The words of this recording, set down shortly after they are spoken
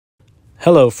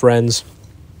Hello, friends.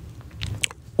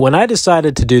 When I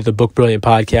decided to do the Book Brilliant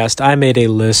podcast, I made a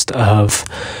list of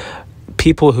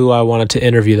people who I wanted to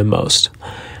interview the most.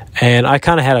 And I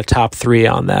kind of had a top three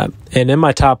on that. And in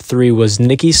my top three was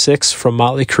Nikki Sixx from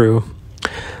Motley Crue,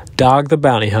 Dog the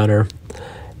Bounty Hunter,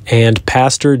 and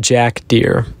Pastor Jack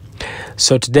Deere.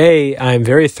 So today, I'm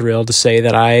very thrilled to say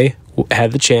that I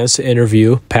had the chance to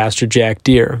interview Pastor Jack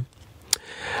Deere.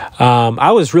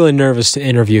 I was really nervous to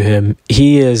interview him.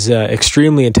 He is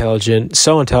extremely intelligent,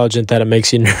 so intelligent that it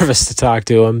makes you nervous to talk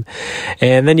to him.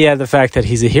 And then you have the fact that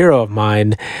he's a hero of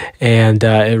mine, and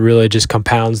it really just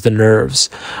compounds the nerves.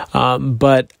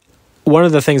 But one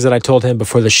of the things that I told him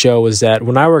before the show was that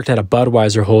when I worked at a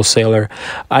Budweiser wholesaler,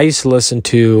 I used to listen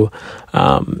to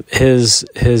his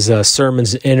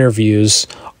sermons and interviews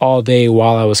all day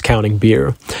while I was counting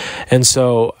beer. And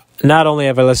so not only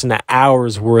have I listened to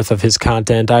hours worth of his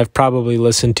content, I've probably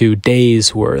listened to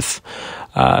days worth.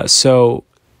 So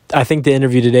I think the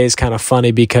interview today is kind of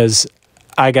funny because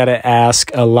I got to ask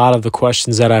a lot of the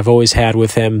questions that I've always had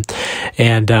with him,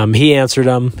 and he answered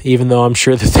them, even though I'm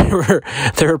sure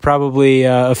that there were probably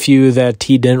a few that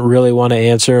he didn't really want to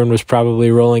answer and was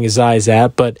probably rolling his eyes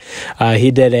at, but he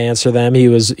did answer them. He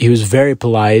was very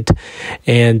polite,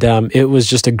 and it was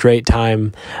just a great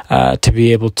time to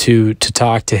be able to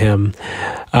talk to him.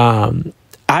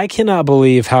 I cannot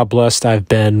believe how blessed I've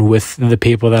been with the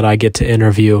people that I get to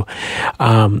interview.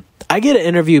 I get to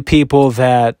interview people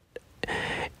that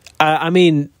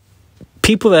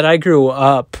people that I grew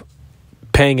up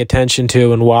paying attention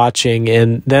to and watching,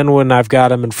 and then when I've got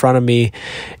them in front of me,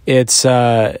 it's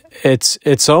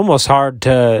almost hard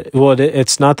to. Well,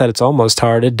 it's not that it's almost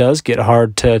hard. It does get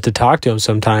hard to talk to them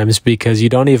sometimes because you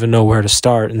don't even know where to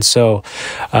start, and so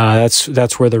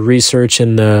that's where the research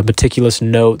and the meticulous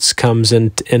notes comes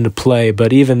into play.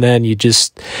 But even then,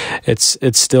 it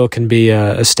still can be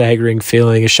a staggering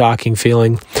feeling, a shocking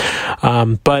feeling,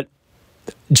 but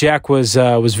Jack was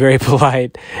very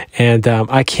polite, and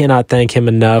I cannot thank him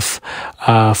enough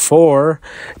for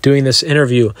doing this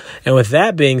interview. And with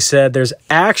that being said, there's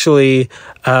actually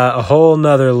a whole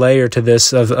nother layer to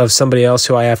this of somebody else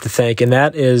who I have to thank, and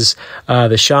that is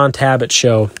the Sean Tabbitt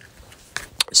Show.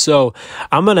 So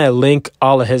I'm going to link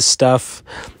all of his stuff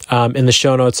in the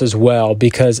show notes as well,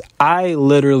 because I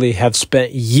literally have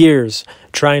spent years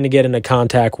trying to get into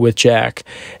contact with Jack,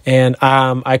 and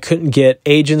I couldn't get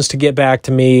agents to get back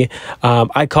to me.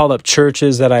 I called up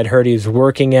churches that I'd heard he was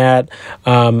working at.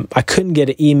 I couldn't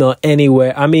get an email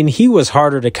anyway. I mean, he was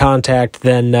harder to contact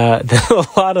than a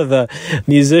lot of the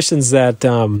musicians that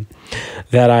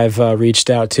I've reached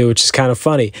out to, which is kind of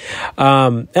funny.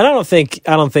 And I don't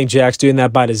think Jack's doing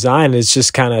that by design. It's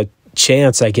just kind of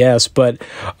chance, I guess. But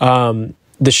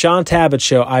the Sean Tabbitt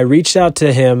Show, I reached out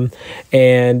to him,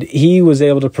 and he was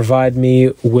able to provide me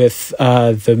with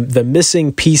the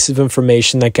missing piece of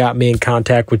information that got me in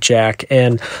contact with Jack.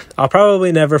 And I'll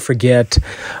probably never forget.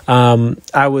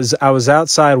 I was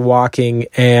outside walking,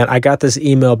 and I got this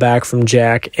email back from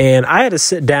Jack, and I had to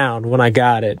sit down when I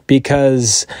got it,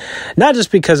 because not just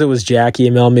because it was Jack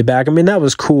emailing me back. I mean, that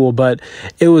was cool, but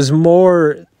it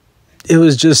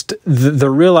was just the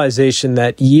realization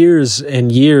that years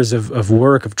and years of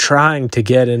work of trying to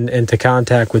get into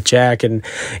contact with Jack. And,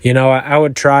 I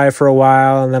would try for a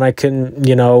while, and then I couldn't,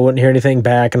 wouldn't hear anything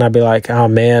back. And I'd be like, oh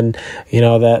man,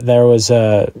 that there was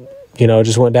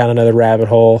just went down another rabbit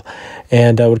hole,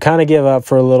 and would kind of give up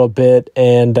for a little bit.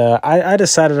 And I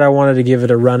decided I wanted to give it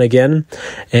a run again.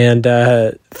 And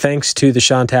thanks to the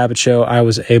Sean Tabbitt Show, I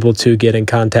was able to get in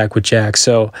contact with Jack.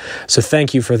 So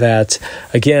thank you for that.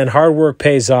 Again, hard work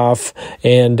pays off,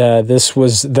 and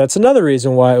that's another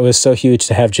reason why it was so huge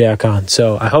to have Jack on.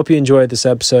 So I hope you enjoyed this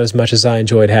episode as much as I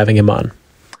enjoyed having him on.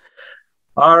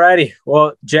 All righty.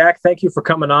 Well, Jack, thank you for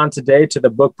coming on today to the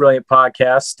Book Brilliant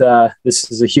podcast.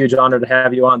 This is a huge honor to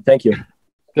have you on. Thank you.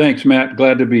 Thanks, Matt.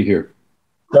 Glad to be here.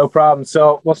 No problem.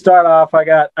 So we'll start off. I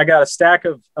got a stack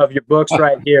of your books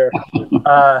right here.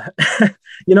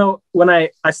 When I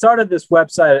started this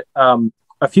website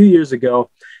a few years ago,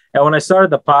 and when I started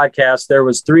the podcast, there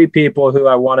was three people who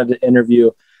I wanted to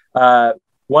interview.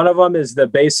 One of them is the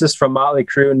bassist from Motley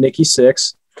Crue, Nikki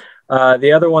Sixx.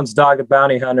 The other one's Dog the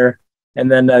Bounty Hunter. And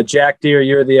then Jack Deere,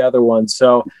 you're the other one.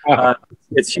 So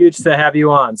it's huge to have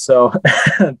you on. So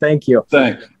thank you.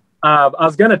 Thanks. I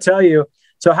was going to tell you,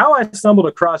 so how I stumbled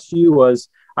across you was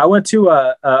I went to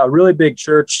a really big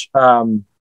church.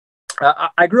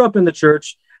 I grew up in the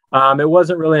church. It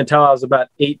wasn't really until I was about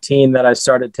 18 that I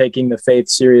started taking the faith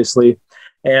seriously.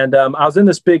 And I was in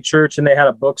this big church, and they had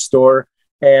a bookstore.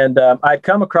 And I'd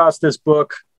come across this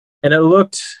book, and it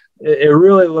looked it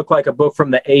really looked like a book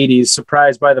from the 80s,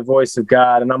 Surprised by the Voice of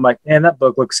God. And I'm like, man, that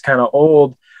book looks kind of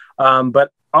old.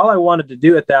 But all I wanted to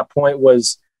do at that point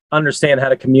was understand how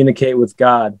to communicate with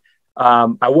God.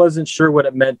 I wasn't sure what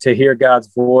it meant to hear God's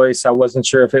voice. I wasn't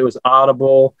sure if it was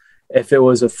audible, if it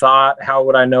was a thought. How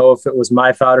would I know if it was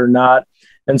my thought or not?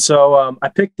 And so I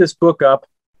picked this book up,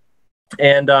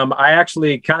 and I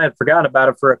actually kind of forgot about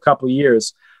it for a couple of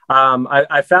years.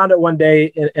 I found it one day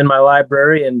in my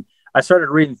library, and I started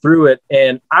reading through it,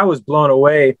 and I was blown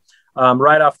away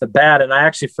right off the bat. And I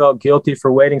actually felt guilty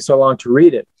for waiting so long to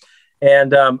read it.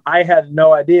 And I had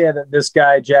no idea that this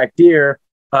guy, Jack Deere,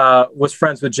 was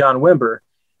friends with John Wimber.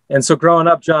 And so growing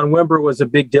up, John Wimber was a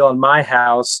big deal in my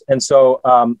house. And so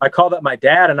I called up my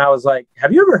dad, and I was like,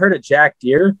 have you ever heard of Jack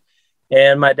Deere?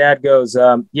 And my dad goes,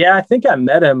 yeah, I think I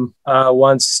met him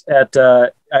once at,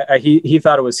 he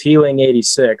thought it was Healing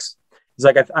 86. He's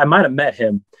like, I might have met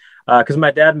him because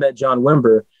my dad met John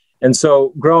Wimber. And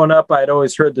so growing up, I'd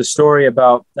always heard the story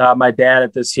about my dad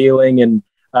at this healing, and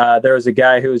there was a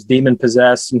guy who was demon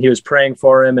possessed, and he was praying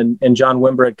for him, and John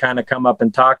Wimber had kind of come up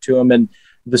and talked to him, and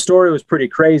the story was pretty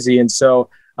crazy. And so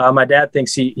my dad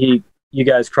thinks you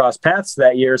guys crossed paths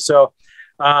that year. So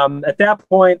at that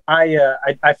point,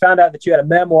 I found out that you had a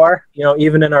memoir,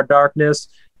 Even in Our Darkness.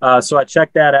 So I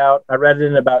checked that out. I read it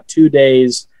in about 2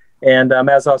 days. And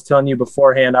as I was telling you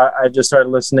beforehand, I just started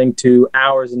listening to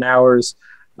hours and hours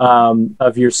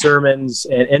of your sermons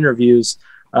and interviews.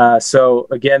 So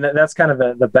again, that's kind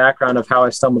of the background of how I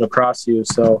stumbled across you.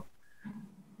 So,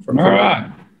 all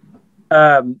right.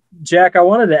 Jack, I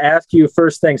wanted to ask you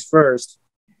first things first.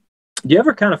 Do you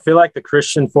ever kind of feel like the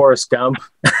Christian Forrest Gump?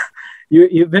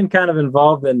 You've been kind of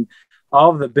involved in all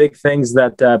of the big things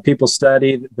that people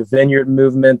study, the Vineyard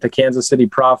Movement, the Kansas City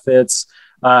Prophets,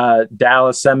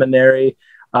 Dallas Seminary.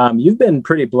 You've been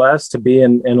pretty blessed to be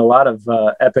in a lot of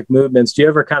epic movements. Do you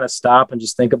ever kind of stop and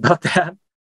just think about that?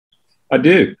 I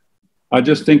do. I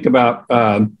just think about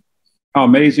how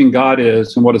amazing God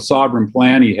is and what a sovereign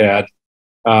plan he had.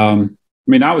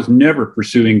 I was never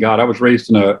pursuing God. I was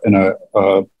raised in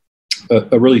a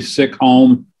really sick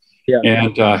home,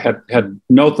 and had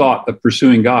no thought of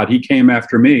pursuing God. He came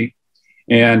after me,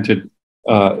 and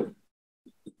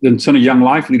then sent a young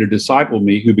life leader discipled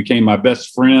me, who became my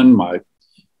best friend, my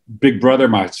big brother,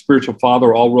 my spiritual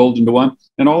father, all rolled into one.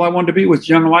 And all I wanted to be was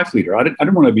young life leader. I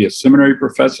didn't want to be a seminary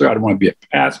professor. I didn't want to be a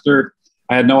pastor.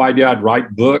 I had no idea I'd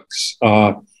write books.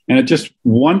 And it just,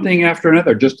 one thing after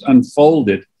another, just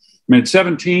unfolded. At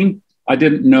 17, I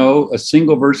didn't know a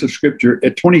single verse of scripture.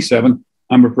 At 27,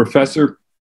 I'm a professor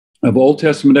of Old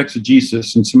Testament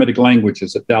exegesis and Semitic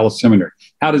languages at Dallas Seminary.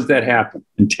 How does that happen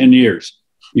in 10 years?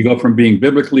 You go from being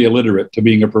biblically illiterate to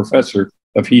being a professor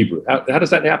of Hebrew. How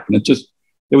does that happen?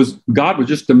 God was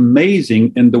just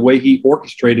amazing in the way he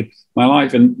orchestrated my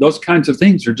life. And those kinds of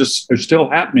things are still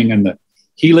happening. And the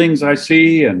healings I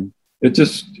see, and it's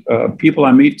just people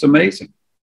I meet, it's amazing.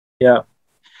 Yeah.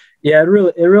 Yeah, it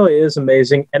really is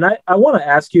amazing. And I want to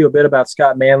ask you a bit about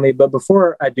Scott Manley, but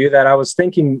before I do that, I was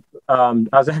thinking, I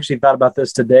was actually thought about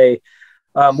this today.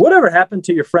 Whatever happened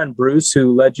to your friend Bruce,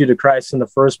 who led you to Christ in the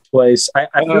first place? I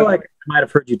feel like I might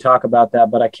have heard you talk about that,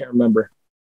 but I can't remember.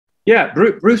 Yeah,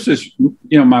 Bruce is,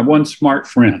 my one smart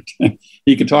friend.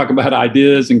 He could talk about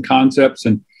ideas and concepts.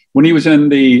 And when he was in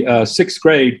the sixth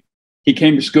grade, he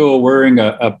came to school wearing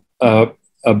a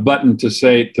button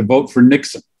to vote for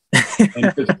Nixon.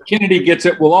 And if Kennedy gets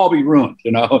it, we'll all be ruined,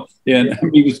 And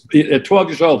he was at 12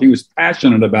 years old. He was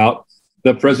passionate about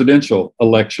the presidential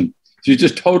election. So he's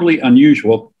just totally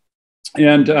unusual.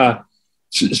 And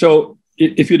so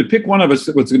if you'd have picked one of us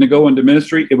that was going to go into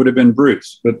ministry, it would have been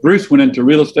Bruce. But Bruce went into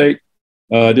real estate,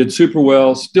 did super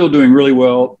well, still doing really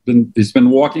well. He's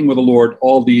been walking with the Lord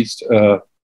all these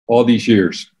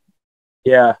years.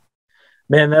 Yeah,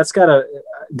 man, that's gotta.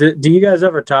 Do you guys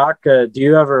ever talk? Do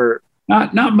you ever?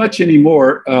 Not much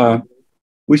anymore.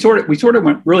 We sort of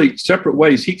went really separate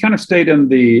ways. He kind of stayed in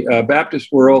the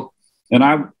Baptist world, and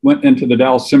I went into the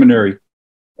Dallas Seminary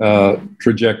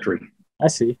trajectory. I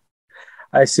see.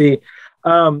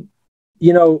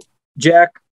 Jack,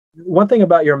 one thing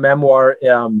about your memoir,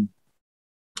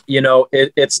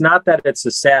 it's not that it's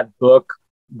a sad book,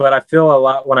 but I feel a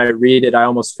lot when I read it. I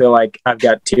almost feel like I've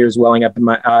got tears welling up in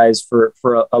my eyes for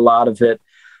a lot of it.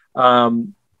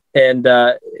 And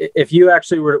if you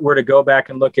actually were to go back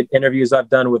and look at interviews I've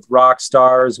done with rock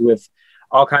stars, with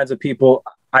all kinds of people,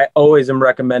 I always am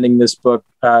recommending this book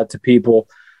to people.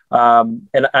 And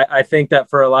I think that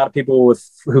for a lot of people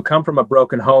who come from a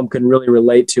broken home can really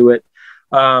relate to it.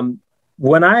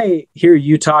 When I hear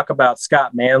you talk about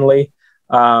Scott Manley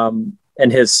and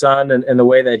his son and the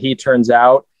way that he turns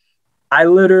out, I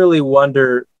literally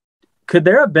wonder, could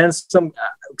there have been some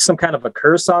kind of a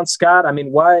curse on Scott? I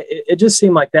mean, why? It just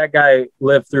seemed like that guy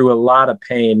lived through a lot of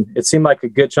pain. It seemed like a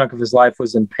good chunk of his life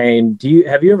was in pain.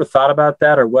 Have you ever thought about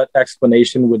that, or what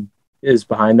explanation is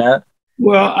behind that?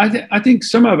 Well, I think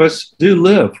some of us do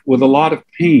live with a lot of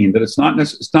pain. That it's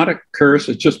not a curse.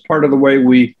 It's just part of the way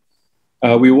we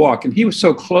walk. And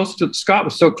Scott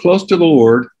was so close to the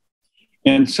Lord,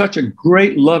 and such a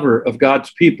great lover of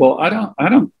God's people. I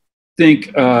don't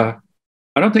think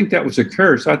that was a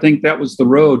curse. I think that was the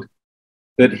road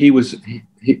that he was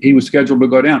scheduled to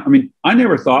go down. I mean, I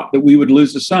never thought that we would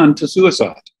lose a son to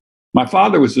suicide. My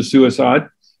father was a suicide.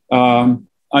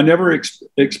 I never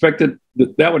expected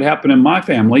that would happen in my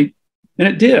family, and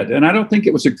it did. And I don't think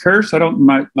it was a curse.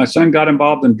 My son got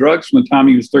involved in drugs from the time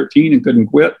he was 13 and couldn't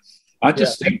quit. I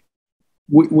just think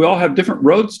we all have different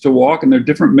roads to walk, and there are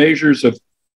different measures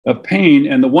of pain.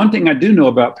 And the one thing I do know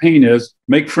about pain is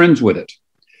make friends with it.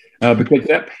 Because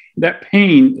that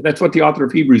pain, that's what the author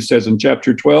of Hebrews says in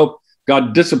chapter 12,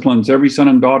 God disciplines every son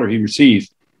and daughter he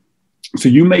receives. So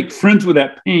you make friends with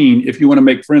that pain if you want to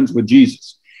make friends with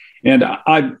Jesus. And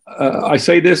I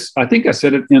say this, I think I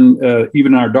said it in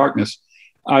even in our darkness.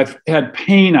 I've had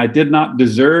pain I did not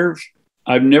deserve.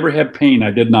 I've never had pain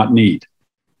I did not need.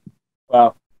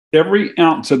 Wow. Every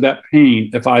ounce of that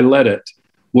pain, if I let it,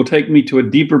 will take me to a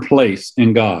deeper place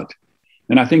in God.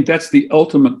 And I think that's the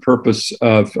ultimate purpose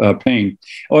of pain.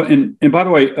 Oh, and by the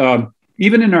way,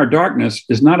 even in our darkness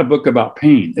is not a book about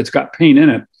pain. It's got pain in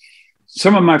it.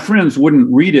 Some of my friends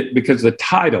wouldn't read it because the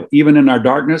title, even in our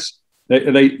darkness,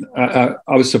 I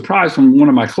was surprised from one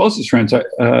of my closest friends.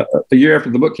 A year after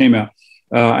the book came out,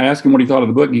 I asked him what he thought of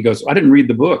the book, and he goes, "I didn't read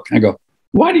the book." I go,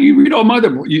 "Why do you read all my other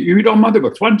books? You read all my other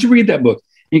books. Why didn't you read that book?"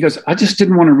 And he goes, "I just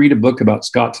didn't want to read a book about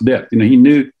Scott's death." You know, he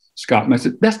knew Scott, and I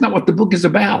said, "That's not what the book is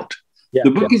about. Yeah,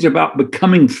 the book is about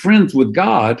becoming friends with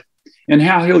God and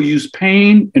how he'll use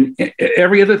pain and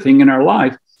every other thing in our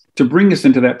life to bring us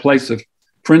into that place of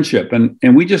friendship."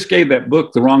 And we just gave that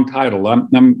book the wrong title.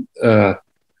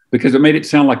 Because it made it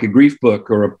sound like a grief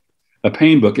book or a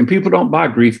pain book. And people don't buy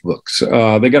grief books.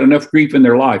 They got enough grief in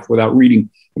their life without reading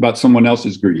about someone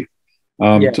else's grief.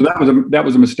 So that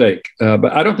was a mistake.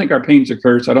 But I don't think our pain's a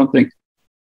curse. I don't think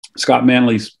Scott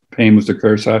Manley's pain was a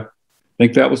curse. I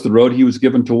think that was the road he was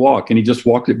given to walk, and he just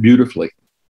walked it beautifully.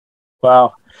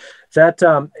 Wow. That,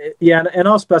 and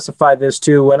I'll specify this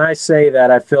too. When I say that,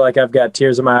 I feel like I've got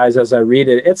tears in my eyes as I read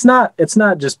it. It's not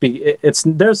just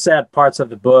there's sad parts of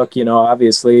the book,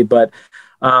 obviously, but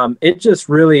it just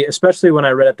really, especially when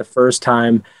I read it the first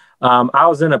time, I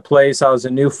was in a place, I was a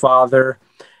new father.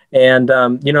 And,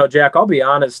 Jack, I'll be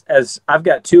honest, as I've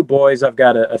got two boys, I've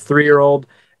got a 3-year-old,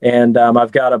 and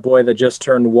I've got a boy that just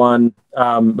turned 1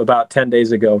 about 10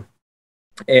 days ago.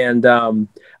 And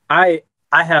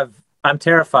I'm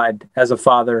terrified as a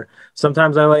father.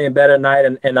 Sometimes I lay in bed at night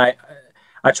and I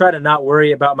try to not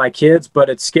worry about my kids, but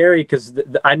it's scary because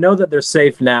I know that they're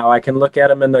safe now. I can look at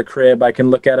them in their crib. I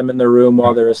can look at them in their room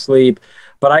while they're asleep,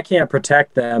 but I can't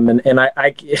protect them. And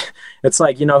it's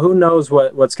like, who knows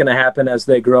what's going to happen as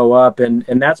they grow up. And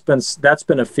that's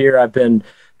been a fear I've been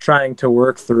trying to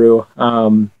work through.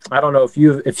 I don't know if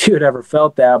you had ever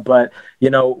felt that, but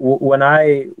when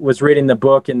I was reading the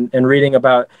book and reading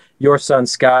about your son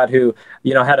Scott, who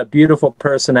had a beautiful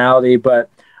personality,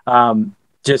 but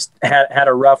just had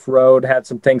a rough road, had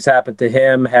some things happen to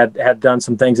him, had done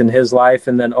some things in his life,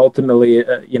 and then ultimately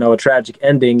a tragic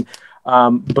ending.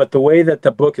 But the way that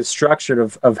the book is structured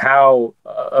of how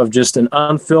of just an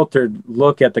unfiltered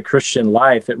look at the Christian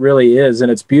life, it really is,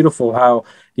 and it's beautiful how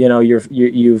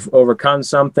you've overcome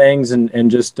some things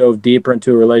and just dove deeper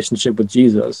into a relationship with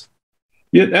Jesus.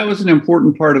 Yeah, that was an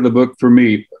important part of the book for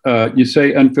me. You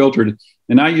say unfiltered,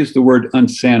 and I use the word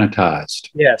unsanitized.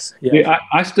 Yes. Yeah,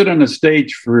 I stood on a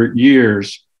stage for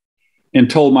years and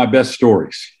told my best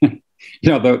stories,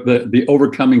 the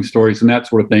overcoming stories and that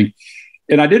sort of thing.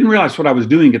 And I didn't realize what I was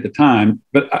doing at the time,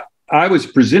 but I was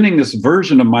presenting this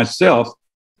version of myself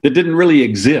that didn't really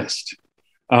exist,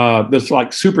 this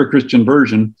like super Christian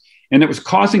version. And it was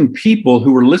causing people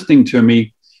who were listening to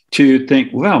me to think,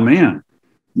 well, man,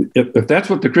 if that's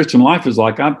what the Christian life is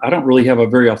like, I don't really have a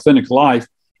very authentic life.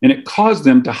 And it caused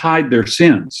them to hide their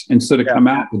sins instead of come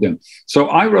out with them. So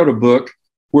I wrote a book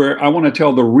where I want to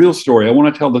tell the real story. I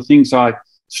want to tell the things I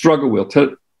struggle with,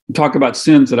 to talk about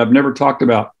sins that I've never talked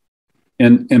about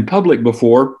in public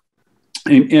before.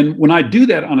 And when I do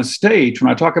that on a stage, when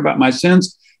I talk about my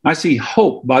sins, I see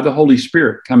hope by the Holy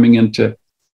Spirit coming into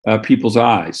people's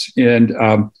eyes. And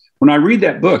when I read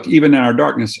that book, even in our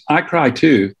darkness, I cry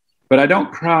too, but I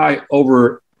don't cry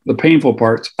over the painful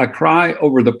parts. I cry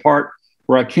over the part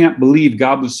where I can't believe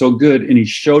God was so good and he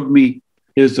showed me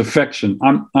is affection.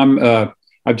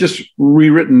 I've just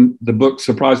rewritten the book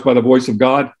Surprised by the Voice of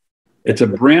God. It's a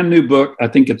brand new book. I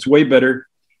think it's way better.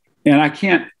 And I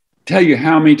can't tell you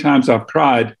how many times I've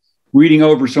cried reading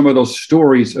over some of those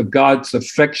stories of God's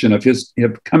affection, of his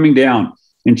coming down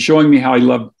and showing me how he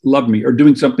loved me, or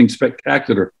doing something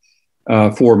spectacular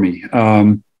for me.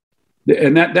 And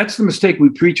that's the mistake we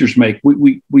preachers make.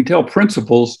 We tell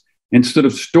principles instead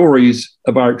of stories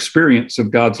of our experience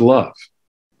of God's love.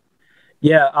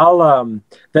 Yeah,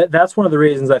 that's one of the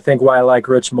reasons I think why I like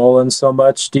Rich Mullins so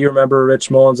much. Do you remember Rich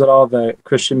Mullins at all, the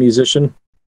Christian musician?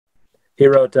 He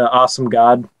wrote Awesome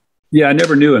God. Yeah, I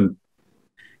never knew him.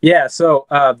 Yeah, so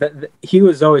he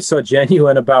was always so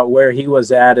genuine about where he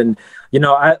was at. And,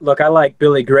 I like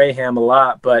Billy Graham a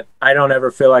lot, but I don't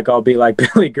ever feel like I'll be like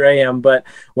Billy Graham. But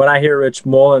when I hear Rich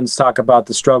Mullins talk about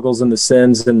the struggles and the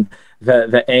sins and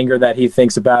the anger that he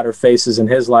thinks about or faces in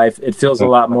his life, it feels a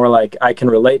lot more like I can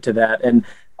relate to that. And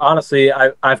honestly,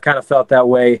 I've kind of felt that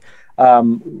way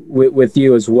with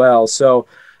you as well. So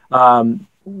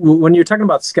when you're talking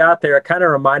about Scott there, it kind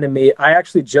of reminded me, I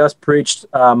actually just preached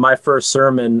my first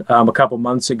sermon a couple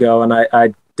months ago, and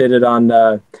I did it on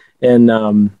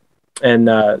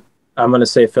I'm going to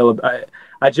say Philip.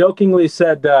 I jokingly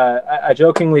said I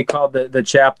jokingly called the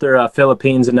chapter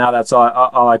Philippines, and now that's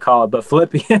all I call it. But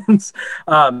Philippians,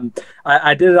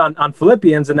 I did it on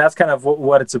Philippians, and that's kind of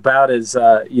what it's about. Is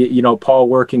Paul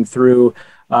working through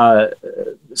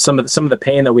some of the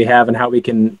pain that we have and how we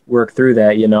can work through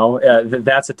that.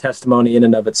 That's a testimony in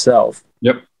and of itself.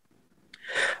 Yep.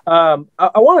 I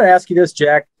want to ask you this,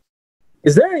 Jack.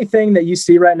 Is there anything that you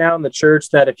see right now in the church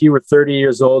that if you were 30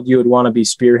 years old, you would want to be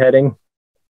spearheading?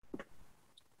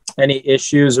 Any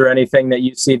issues or anything that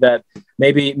you see that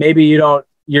maybe you don't,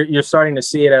 you're starting to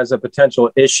see it as a potential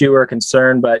issue or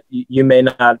concern, but you may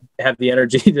not have the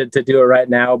energy to do it right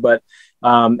now, but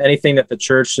anything that the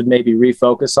church should maybe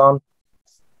refocus on?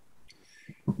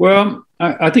 Well,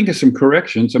 I think of some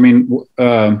corrections. I mean,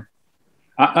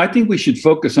 I think we should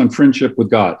focus on friendship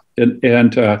with God.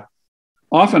 And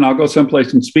often I'll go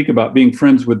someplace and speak about being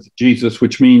friends with Jesus,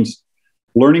 which means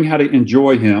learning how to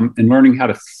enjoy him and learning how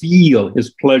to feel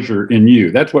his pleasure in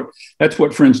you. That's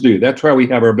what friends do. That's why we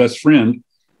have our best friend,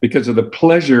 because of the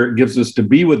pleasure it gives us to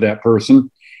be with that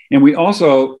person. And we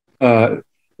also,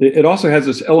 it also has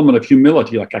this element of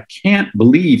humility. Like, I can't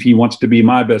believe he wants to be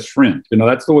my best friend.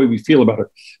 That's the way we feel about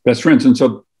our best friends. And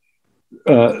so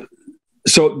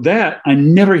that I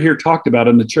never hear talked about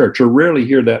in the church, or rarely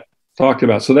hear that talked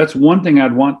about. So that's one thing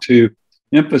I'd want to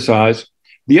emphasize.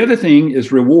 The other thing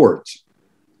is rewards.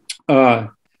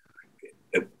 All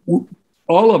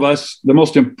of us, the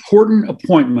most important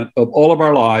appointment of all of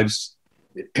our lives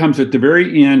comes at the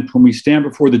very end, when we stand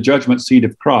before the judgment seat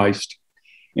of Christ,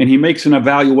 and he makes an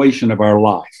evaluation of our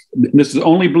life. This is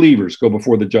only believers go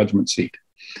before the judgment seat.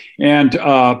 And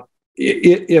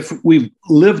if we've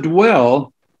lived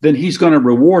well, then he's going to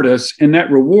reward us, and that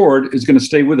reward is going to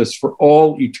stay with us for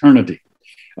all eternity.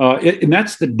 And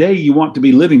that's the day you want to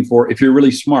be living for if you're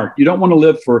really smart. You don't want to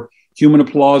live for human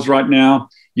applause right now.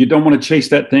 You don't want to chase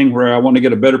that thing where I want to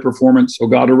get a better performance so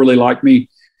God will really like me.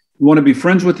 You want to be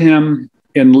friends with him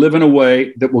and live in a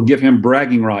way that will give him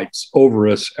bragging rights over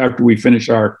us after we finish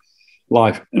our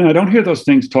life. And I don't hear those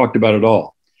things talked about at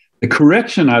all. The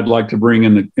correction I'd like to bring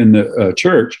in the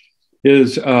church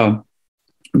is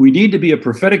we need to be a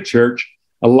prophetic church.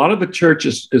 A lot of the church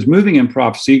is moving in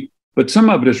prophecy, but some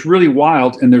of it is really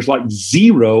wild, and there's like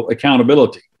zero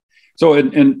accountability. So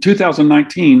in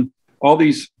 2019, all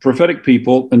these prophetic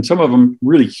people, and some of them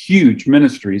really huge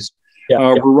ministries,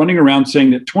 were running around saying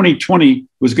that 2020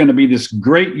 was going to be this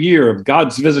great year of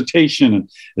God's visitation and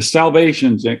the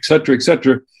salvations, et cetera, et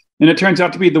cetera. And it turns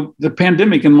out to be the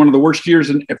pandemic and one of the worst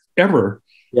years ever.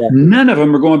 Yeah. None of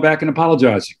them are going back and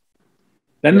apologizing.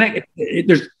 And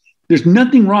there's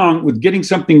nothing wrong with getting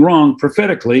something wrong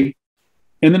prophetically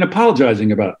and then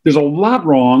apologizing about it. There's a lot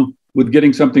wrong with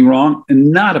getting something wrong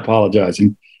and not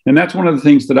apologizing. And that's one of the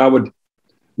things that I would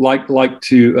like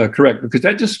to correct, because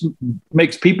that just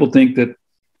makes people think that,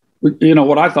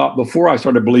 what I thought before I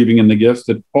started believing in the gifts,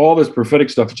 that all this prophetic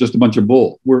stuff is just a bunch of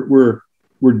bull. We're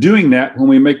doing that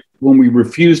when we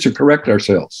refuse to correct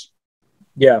ourselves.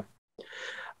 Yeah.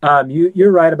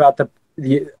 You're right about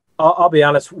I'll be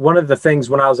honest. One of the things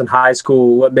when I was in high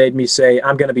school, what made me say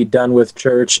I'm going to be done with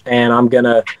church and I'm going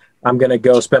to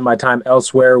go spend my time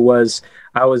elsewhere was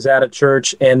I was at a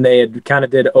church and they had kind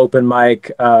of did open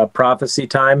mic prophecy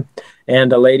time.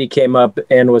 And a lady came up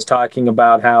and was talking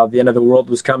about how the end of the world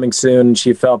was coming soon. And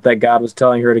she felt that God was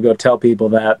telling her to go tell people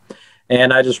that.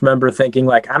 And I just remember thinking,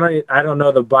 like, I don't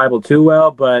know the Bible too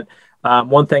well, but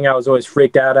One thing I was always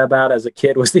freaked out about as a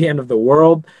kid was the end of the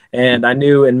world. And I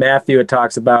knew in Matthew, it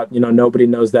talks about, nobody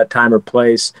knows that time or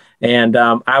place. And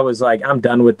I was like, I'm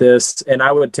done with this. And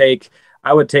I would take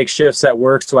shifts at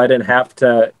work so I didn't have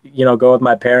to, go with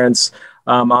my parents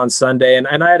on Sunday. And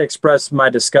I had expressed my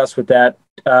disgust with that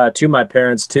to my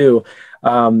parents too.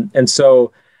 And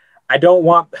so I don't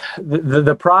want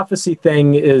the prophecy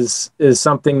thing is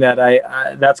something that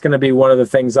that's going to be one of the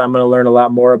things I'm going to learn a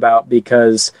lot more about,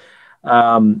 because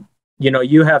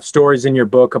you have stories in your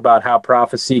book about how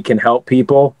prophecy can help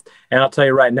people. And I'll tell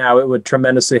you right now, it would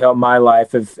tremendously help my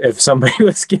life if somebody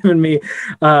was giving me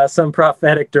some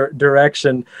prophetic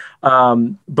direction.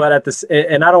 But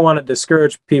and I don't want to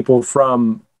discourage people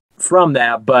from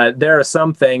that, but there are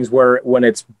some things when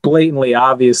it's blatantly,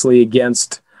 obviously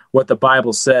against what the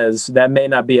Bible says, that may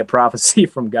not be a prophecy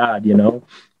from God,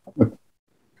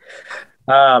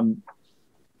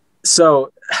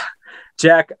 So,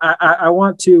 Jack, I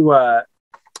want to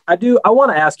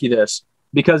ask you this,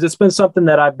 because it's been something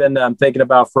that I've been thinking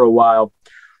about for a while.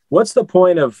 What's the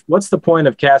point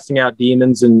of casting out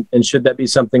demons, and should that be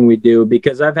something we do?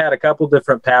 Because I've had a couple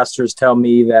different pastors tell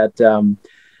me that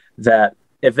that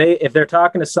if they're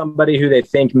talking to somebody who they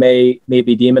think may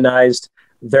be demonized,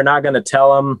 they're not going to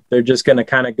tell them. They're just going to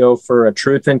kind of go for a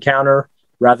truth encounter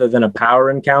rather than a power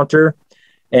encounter.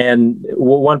 And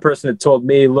one person had told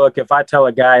me, look, if I tell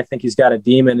a guy I think he's got a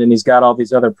demon and he's got all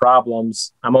these other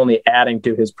problems, I'm only adding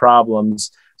to his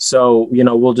problems. So,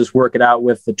 we'll just work it out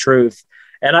with the truth.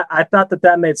 And I thought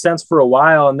that made sense for a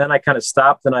while. And then I kind of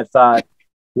stopped and I thought,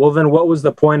 well, then what was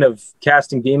the point of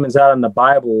casting demons out in the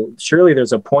Bible? Surely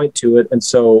there's a point to it. And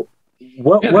so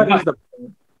what is the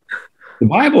point? The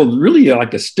Bible is really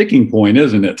like a sticking point,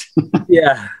 isn't it?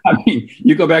 Yeah. I mean,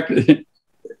 you go back to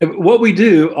what we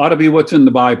do ought to be what's in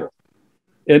the Bible.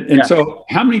 And so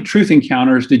how many truth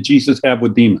encounters did Jesus have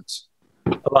with demons?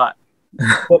 A lot.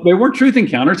 Well, they weren't truth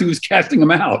encounters. He was casting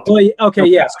them out. Well, okay.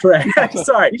 Yes. Correct.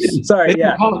 Sorry.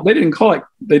 Yeah. They didn't call it,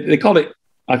 they called it,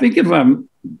 I think if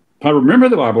I remember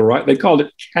the Bible right, they called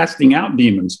it casting out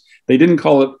demons. They didn't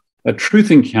call it a truth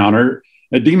encounter.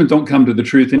 Demons don't come to the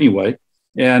truth anyway.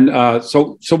 And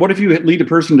so what if you lead a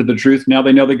person to the truth? Now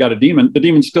they know they got a demon. The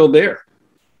demon's still there.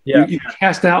 Yeah. You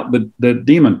cast out the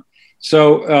demon.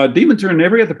 So demons are in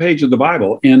every other page of the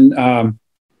Bible. And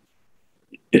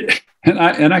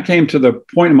I came to the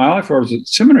point in my life where I was a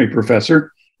seminary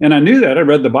professor, and I knew that. I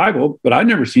read the Bible, but I'd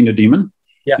never seen a demon.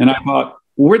 Yeah. And I thought,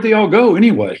 well, where'd they all go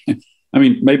anyway? I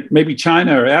mean, maybe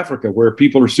China or Africa, where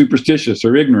people are superstitious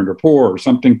or ignorant or poor or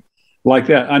something like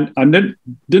that. I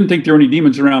didn't think there were any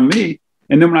demons around me.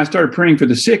 And then when I started praying for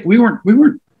the sick, we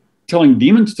weren't telling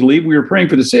demons to leave. We were praying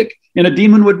for the sick, and a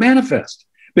demon would manifest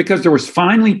because there was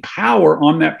finally power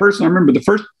on that person. I remember the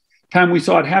first time we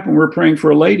saw it happen, we were praying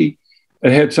for a lady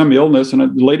that had some illness, and a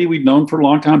lady we'd known for a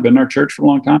long time, been in our church for a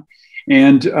long time.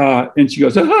 And she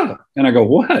goes, ah, and I go,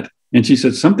 what? And she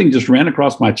said, something just ran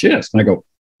across my chest. And I go,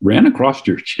 ran across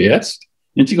your chest?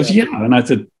 And she goes, yeah.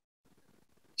 And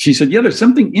she said, yeah, there's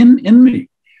something in me.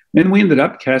 And we ended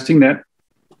up casting that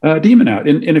demon out.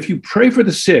 And if you pray for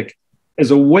the sick as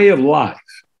a way of life,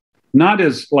 not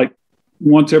as like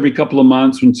once every couple of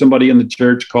months when somebody in the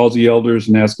church calls the elders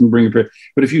and asks them to bring a prayer,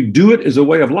 but if you do it as a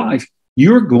way of life,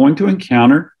 you're going to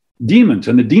encounter demons.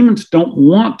 And the demons don't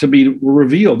want to be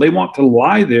revealed. They want to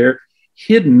lie there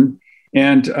hidden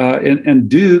and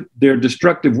do their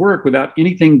destructive work without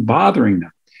anything bothering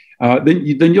them.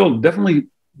 Then you'll definitely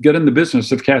get in the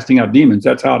business of casting out demons.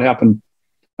 That's how it happened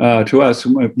to us.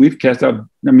 We've cast out,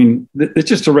 I mean, it's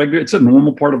just it's a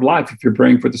normal part of life if you're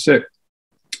praying for the sick.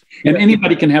 And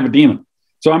anybody can have a demon.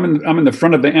 So I'm in the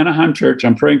front of the Anaheim church.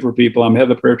 I'm praying for people. I'm head of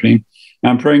the prayer team.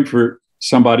 I'm praying for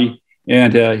somebody,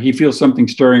 and he feels something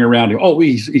stirring around him. Oh,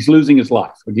 he's losing his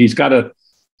life. He's got a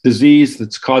disease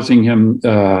that's causing him,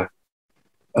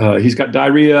 he's got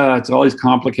diarrhea. It's all these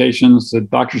complications. The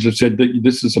doctors have said that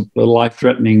this is a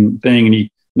life-threatening thing, and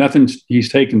nothing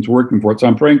he's taken is working for it. So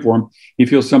I'm praying for him. He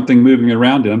feels something moving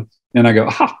around him, and I go,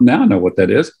 now I know what that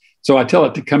is. So I tell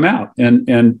it to come out,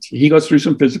 and he goes through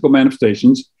some physical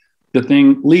manifestations. The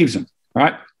thing leaves him. All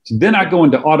right. So then I go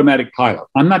into automatic pilot.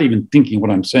 I'm not even thinking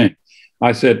what I'm saying.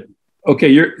 I said, okay,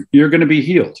 you're going to be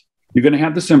healed. You're going to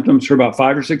have the symptoms for about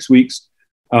 5 or 6 weeks.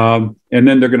 And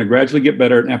then they're going to gradually get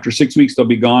better. And after 6 weeks, they'll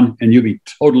be gone and you'll be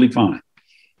totally fine.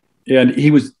 And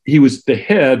he was the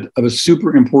head of a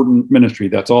super important ministry.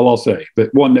 That's all I'll say,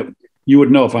 but one that you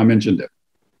would know if I mentioned it.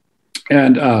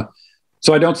 And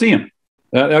so I don't see him.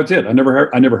 That's it. I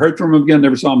never heard from him again.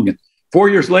 Never saw him again. 4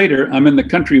 years later, I'm in the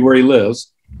country where he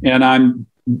lives, and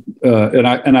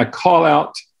I call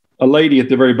out a lady at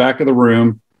the very back of the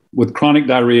room with chronic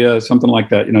diarrhea, something like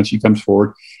that. She comes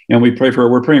forward, and we pray for her.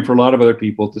 We're praying for a lot of other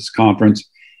people at this conference.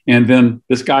 And then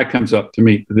this guy comes up to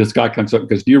me. This guy comes up and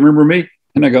goes, "Do you remember me?"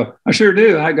 And I go, "I sure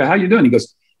do." I go, "How you doing?" He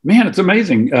goes, "Man, it's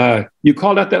amazing. You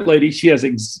called out that lady.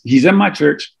 He's in my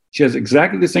church. She has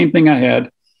exactly the same thing I had.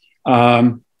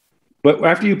 But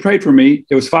after you prayed for me,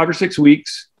 it was 5 or 6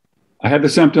 weeks. I had the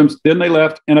symptoms. Then they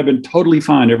left, and I've been totally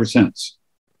fine ever since."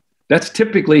 That's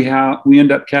typically how we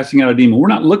end up casting out a demon. We're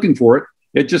not looking for it.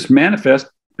 It just manifests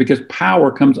because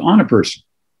power comes on a person.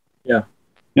 Yeah.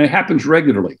 And it happens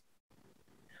regularly.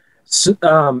 So,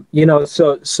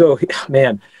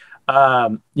 man,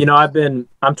 I'm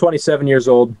 27 years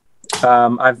old.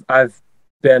 I've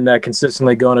been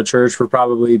consistently going to church for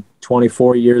probably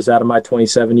 24 years out of my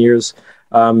 27 years.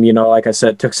 Like I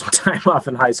said, took some time off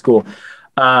in high school.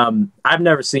 I've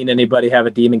never seen anybody have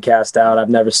a demon cast out. I've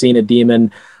never seen a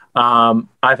demon.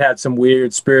 I've had some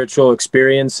weird spiritual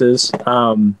experiences.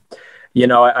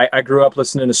 I grew up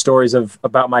listening to stories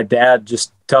about my dad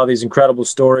just tell these incredible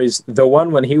stories. The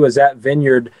one when he was at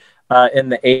Vineyard in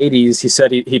the 80s, he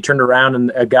said he turned around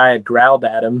and a guy had growled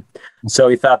at him. So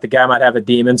he thought the guy might have a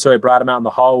demon. So he brought him out in the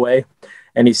hallway.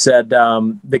 And he said,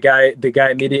 the guy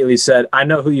immediately said, "I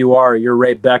know who you are. You're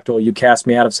Ray Bechtel. You cast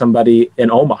me out of somebody in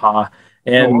Omaha."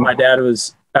 And my dad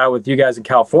was out with you guys in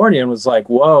California and was like,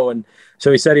 "Whoa." And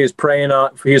so he said he was praying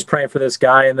for this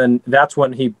guy. And then that's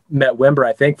when he met Wimber,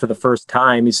 I think, for the first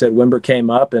time. He said Wimber came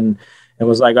up and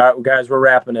was like, "All right, guys, we're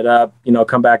wrapping it up,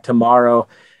 come back tomorrow."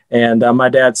 And my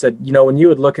dad said, when you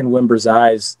would look in Wimber's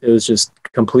eyes, it was just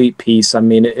complete peace. I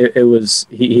mean, it was,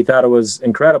 he thought it was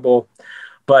incredible.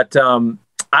 But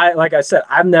like I said,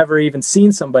 I've never even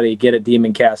seen somebody get a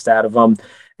demon cast out of them.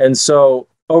 And so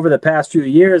over the past few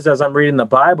years, as I'm reading the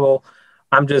Bible,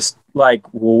 I'm just like,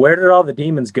 well, where did all the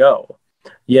demons go?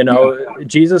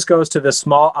 Jesus goes to this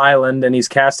small island and he's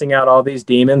casting out all these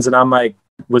demons. And I'm like,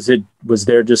 was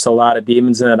there just a lot of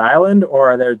demons in an island,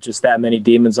 or are there just that many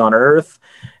demons on earth?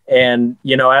 And,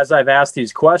 as I've asked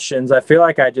these questions, I feel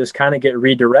like I just kind of get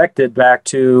redirected back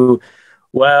to,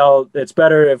 well, it's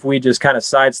better if we just kind of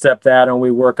sidestep that and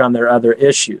we work on their other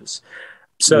issues.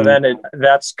 So then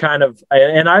that's kind of,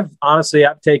 and I've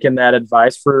taken that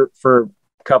advice for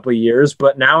a couple of years,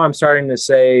 but now I'm starting to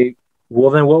say,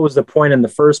 well, then what was the point in the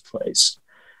first place?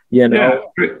 Yeah,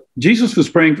 Jesus was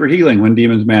praying for healing when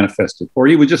demons manifested, or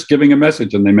he was just giving a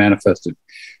message and they manifested.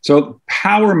 So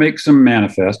power makes them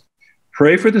manifest.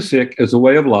 Pray for the sick as a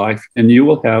way of life, and you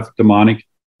will have demonic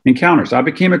encounters. I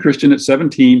became a Christian at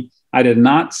 17. I did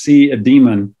not see a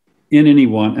demon in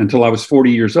anyone until I was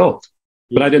 40 years old.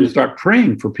 But I didn't start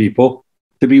praying for people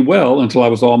to be well until I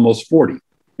was almost 40.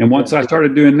 And once I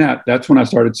started doing that, that's when I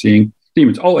started seeing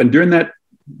demons. Oh, and during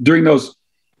those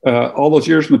all those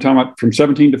years from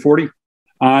 17 to 40,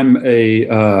 I'm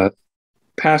a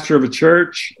pastor of a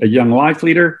church, a young life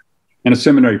leader, and a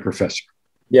seminary professor.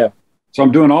 Yeah. So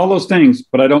I'm doing all those things,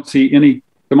 but I don't see any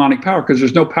demonic power because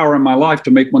there's no power in my life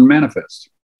to make one manifest.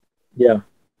 Yeah.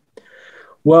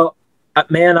 Well,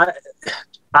 man,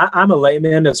 I'm a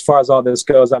layman as far as all this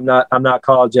goes. I'm not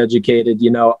college educated.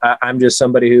 I'm just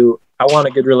somebody who, I want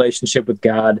a good relationship with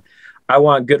God. I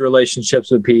want good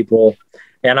relationships with people,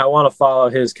 and I want to follow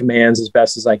his commands as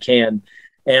best as I can.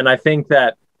 And I think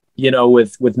that,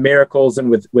 with miracles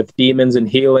and with demons and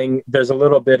healing, there's a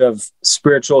little bit of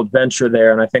spiritual adventure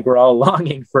there. And I think we're all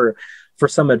longing for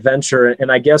some adventure.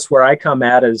 And I guess where I come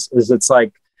at is it's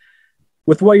like,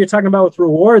 with what you're talking about with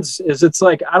rewards, is it's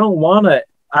like, I don't want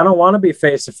to be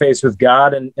face to face with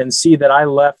God and see that I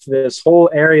left this whole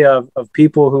area of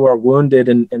people who are wounded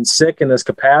and sick in this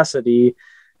capacity.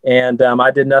 And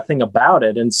I did nothing about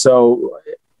it. And so,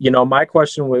 my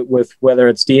question with whether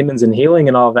it's demons and healing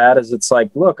and all that is, it's like,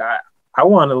 look, I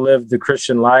want to live the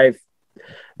Christian life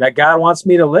that God wants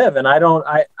me to live. And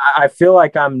I feel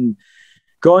like I'm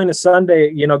going to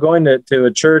Sunday, going to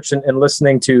a church and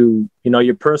listening to,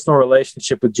 your personal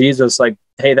relationship with Jesus, like,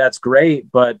 hey, that's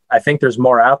great, but I think there's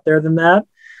more out there than that.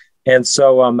 And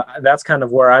so that's kind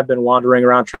of where I've been wandering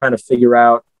around trying to figure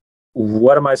out,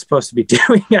 what am I supposed to be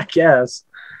doing, I guess.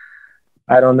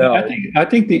 I don't know. I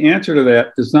think the answer to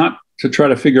that is not to try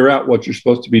to figure out what you're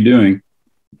supposed to be doing.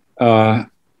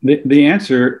 The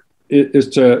answer is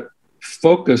to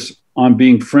focus on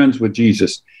being friends with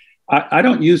Jesus. I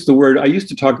don't use the word, I used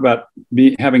to talk about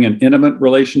having an intimate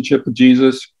relationship with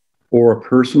Jesus or a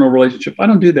personal relationship. I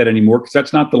don't do that anymore because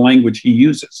that's not the language he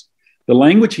uses. The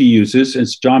language he uses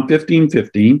is John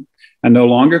 15:15, "I no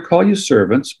longer call you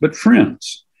servants, but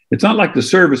friends." It's not like the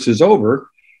service is over,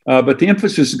 but the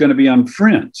emphasis is going to be on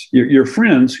friends. You're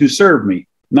friends who serve me,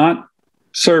 not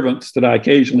servants that I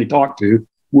occasionally talk to.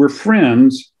 We're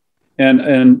friends,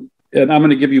 and and I'm going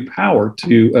to give you power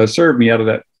to serve me out of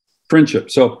that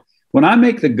friendship. So when I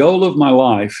make the goal of my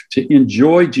life to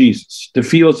enjoy Jesus, to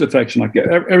feel his affection, like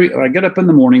I get up in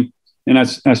the morning and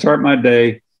I start my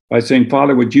day by saying,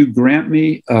 Father, would you grant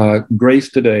me grace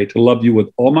today to love you with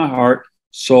all my heart,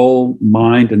 soul,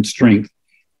 mind, and strength,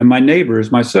 and my neighbor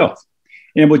is myself.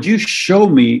 And would you show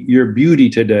me your beauty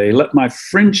today? Let my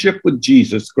friendship with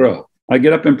Jesus grow. I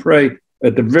get up and pray.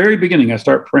 At the very beginning, I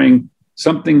start praying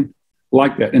something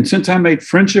like that. And since I made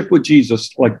friendship with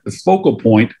Jesus like the focal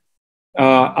point,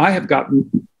 I've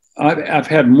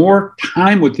had more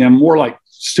time with him, more like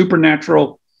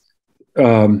supernatural,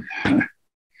 more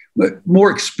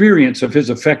experience of his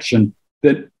affection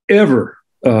than ever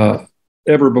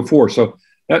before. So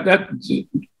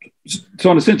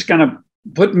so in a sense, kind of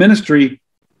put ministry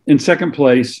in second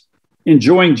place,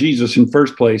 enjoying Jesus in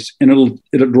first place, and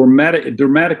it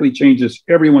dramatically changes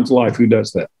everyone's life who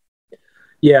does that.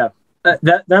 Yeah.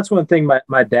 That's one thing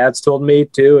my dad's told me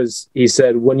too, is he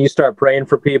said, when you start praying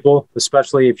for people,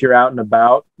 especially if you're out and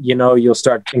about, you'll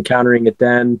start encountering it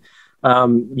then.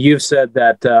 You've said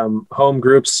that home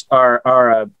groups are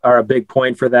a big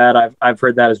point for that. I've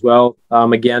heard that as well.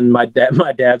 Again, my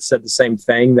dad said the same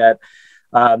thing, that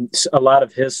a lot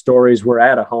of his stories were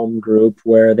at a home group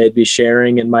where they'd be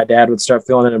sharing, and my dad would start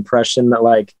feeling an impression that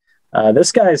like,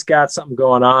 this guy's got something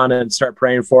going on, and start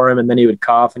praying for him. And then he would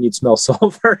cough and you'd smell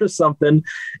sulfur or something,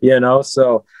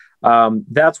 So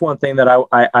that's one thing that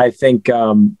I think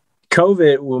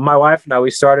COVID, my wife and I, we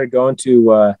started going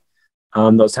to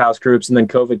those house groups, and then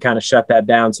COVID kind of shut that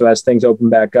down. So as things open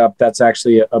back up, that's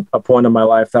actually a point in my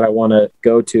life that I want to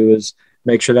go to, is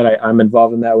make sure that I'm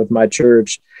involved in that with my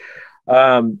church.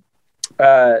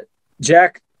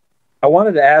 Jack, I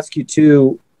wanted to ask you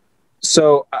too.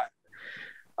 So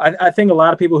I think a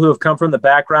lot of people who have come from the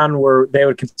background where they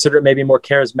would consider it maybe more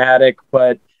charismatic,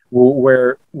 but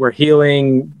we're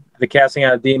healing, the casting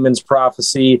out of demons,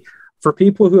 prophecy. For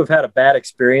people who have had a bad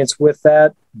experience with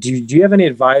that, do you have any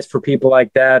advice for people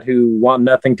like that who want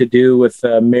nothing to do with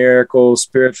the miracle,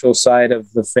 spiritual side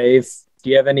of the faith?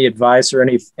 Do you have any advice or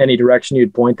any direction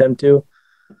you'd point them to?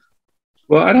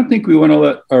 Well, I don't think we want to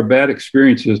let our bad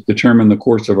experiences determine the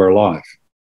course of our life.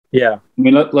 Yeah. I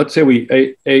mean, let's say we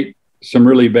ate some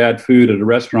really bad food at a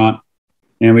restaurant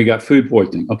and we got food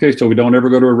poisoning. Okay, so we don't ever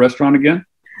go to a restaurant again?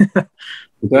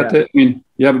 Is that it? I mean,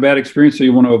 you have a bad experience, so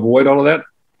you want to avoid all of that?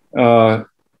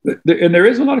 And there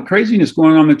is a lot of craziness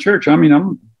going on in the church. I mean,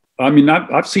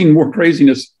 I've seen more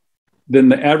craziness than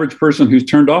the average person who's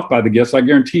turned off by the gifts. I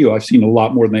guarantee you I've seen a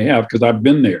lot more than they have, because I've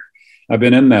been there. I've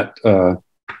been in that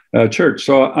church.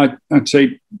 So I'd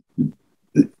say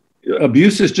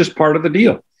abuse is just part of the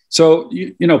deal. So,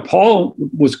 Paul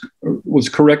was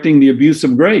correcting the abuse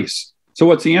of grace. So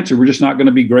what's the answer? We're just not going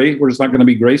to be great. We're just not going to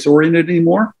be grace oriented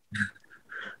anymore.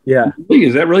 Yeah.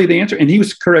 Is that really the answer? And he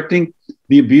was correcting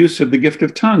the abuse of the gift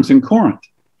of tongues in Corinth.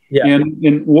 Yeah.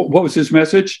 And what was his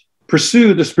message?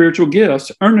 Pursue the spiritual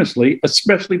gifts earnestly,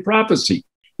 especially prophecy.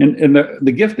 And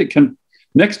the gift that can,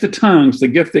 next to tongues, the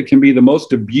gift that can be the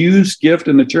most abused gift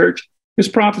in the church is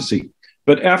prophecy.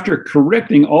 But after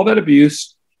correcting all that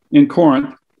abuse in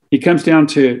Corinth, he comes down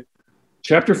to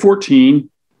chapter 14,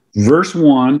 verse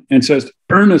 1, and says,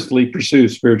 earnestly pursue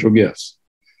spiritual gifts,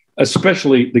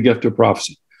 especially the gift of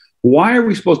prophecy. Why are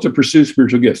we supposed to pursue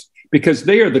spiritual gifts? Because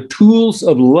they are the tools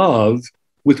of love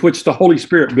with which the Holy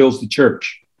Spirit builds the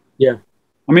church. Yeah.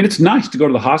 I mean, it's nice to go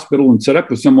to the hospital and set up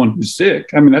with someone who's sick.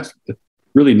 I mean, that's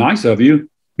really nice of you.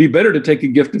 Be better to take a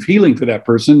gift of healing for that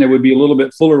person. That would be a little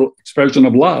bit fuller expression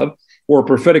of love, or a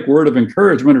prophetic word of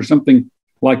encouragement or something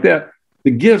like that. The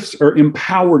gifts are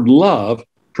empowered love.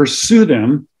 Pursue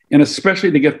them, and especially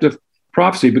the gift of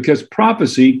prophecy, because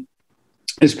prophecy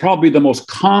is probably the most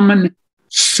common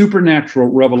supernatural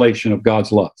revelation of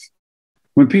God's love.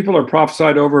 When people are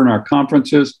prophesied over in our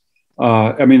conferences,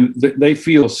 they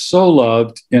feel so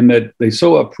loved, and that they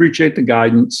so appreciate the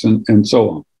guidance and so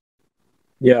on.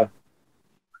 Yeah.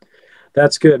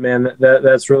 That's good, man.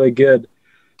 That's really good.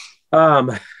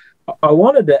 I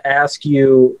wanted to ask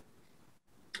you,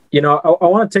 I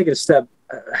want to take a step.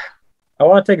 I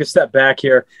want to take a step back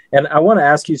here, and I want to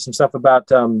ask you some stuff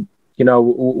about,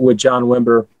 with John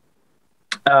Wimber.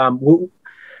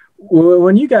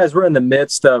 When you guys were in the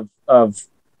midst of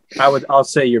I'll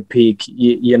say your peak,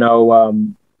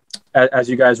 as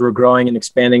you guys were growing and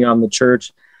expanding on the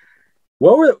church,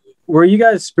 were you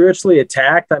guys spiritually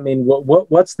attacked? I mean,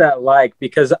 what's that like?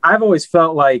 Because I've always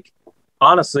felt like,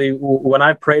 honestly, when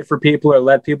I've prayed for people or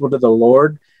led people to the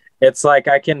Lord, it's like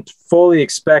I can fully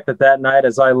expect that night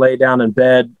as I lay down in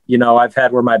bed, I've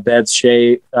had where my bed's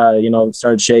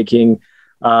started shaking.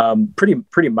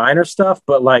 Pretty minor stuff,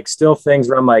 but like still things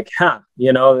where I'm like,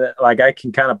 like I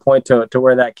can kind of point to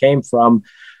where that came from.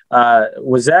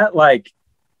 Was that like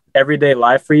everyday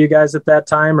life for you guys at that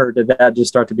time, or did that just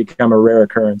start to become a rare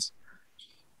occurrence?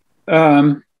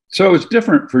 So it's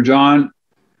different for John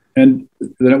than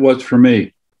it was for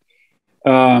me.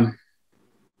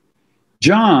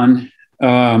 John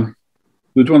was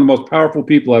one of the most powerful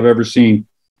people I've ever seen,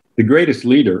 the greatest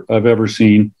leader I've ever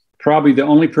seen, probably the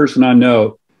only person I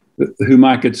know whom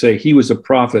I could say he was a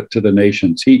prophet to the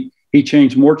nations. He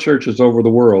changed more churches over the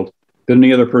world than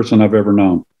any other person I've ever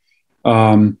known.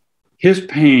 His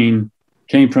pain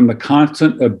came from the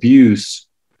constant abuse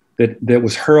that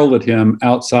was hurled at him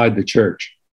outside the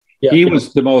church. Yeah. He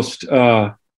was the most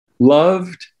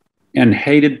loved and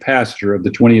hated pastor of the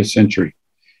 20th century.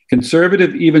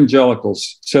 Conservative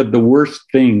evangelicals said the worst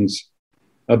things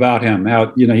about him,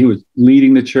 how, he was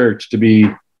leading the church to be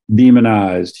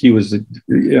demonized. He was,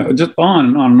 just on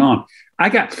and on and on. I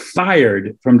got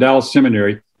fired from Dallas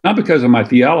Seminary, not because of my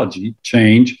theology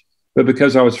change, but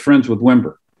because I was friends with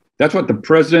Wimber. That's what the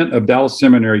president of Dallas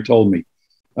Seminary told me.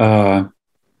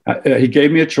 He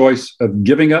gave me a choice of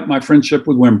giving up my friendship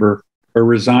with Wimber or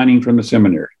resigning from the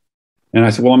seminary. And I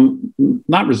said, well, I'm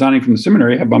not resigning from the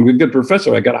seminary. I'm a good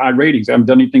professor. I got high ratings. I haven't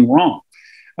done anything wrong.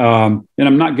 And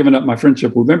I'm not giving up my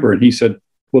friendship with Wimber. And he said,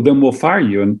 well, then we'll fire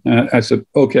you. And I said,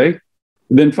 okay,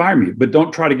 then fire me. But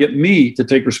don't try to get me to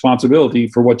take responsibility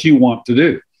for what you want to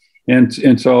do.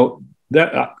 And so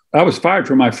that I was fired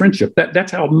from my friendship.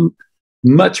 That's how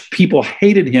much people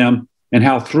hated him and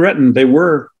how threatened they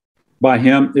were by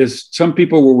him. Is some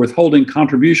people were withholding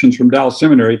contributions from Dallas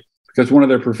Seminary because one of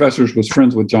their professors was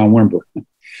friends with John Wimber.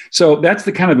 So that's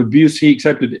the kind of abuse he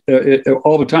accepted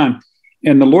all the time.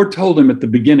 And the Lord told him at the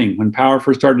beginning, when power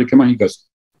first started to come on, he goes,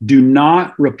 do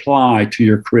not reply to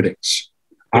your critics.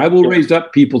 I will raise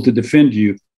up people to defend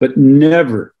you, but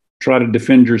never try to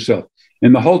defend yourself.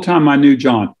 And the whole time I knew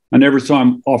John, I never saw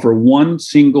him offer one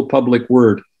single public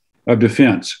word of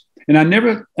defense. And I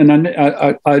never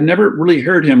really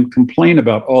heard him complain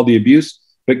about all the abuse.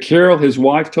 But Carol, his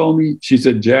wife, told me, she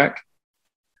said, Jack,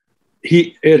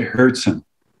 it hurts him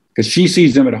because she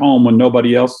sees him at home when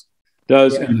nobody else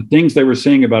does. Yeah. And the things they were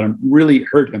saying about him really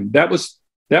hurt him. That was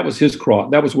his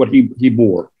cross. That was what he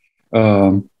bore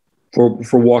for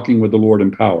walking with the Lord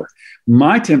in power.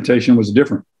 My temptation was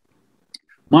different.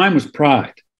 Mine was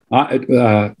pride.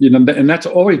 And that's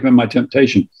always been my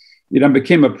temptation. I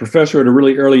became a professor at a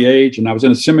really early age, and I was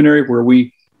in a seminary where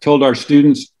we told our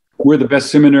students, we're the best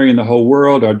seminary in the whole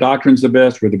world. Our doctrine's the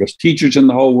best. We're the best teachers in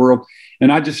the whole world.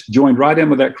 And I just joined right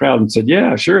in with that crowd and said,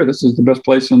 yeah, sure, this is the best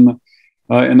place in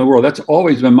the world. That's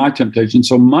always been my temptation.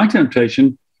 So my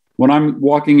temptation when I'm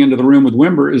walking into the room with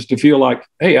Wimber is to feel like,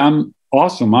 hey, I'm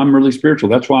awesome. I'm really spiritual.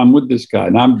 That's why I'm with this guy.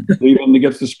 And I'm believing the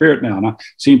gifts of the Spirit now. And I'm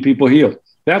seeing people healed.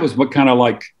 That was what kind of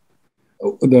like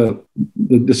the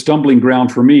stumbling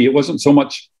ground for me. It wasn't so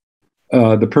much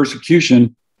the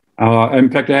persecution. In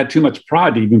fact, I had too much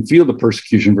pride to even feel the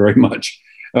persecution very much.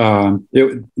 That's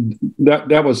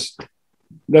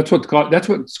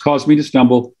what's caused me to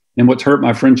stumble, and what's hurt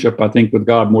my friendship, I think, with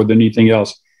God more than anything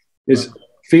else, is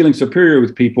feeling superior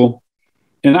with people.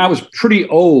 And I was pretty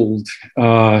old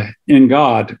in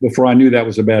God before I knew that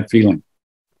was a bad feeling.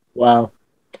 Wow.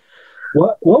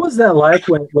 What was that like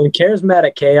when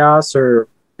Charismatic Chaos, or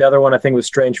the other one I think was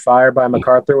Strange Fire by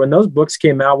MacArthur, when those books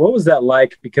came out? What was that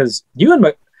like? Because you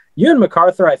and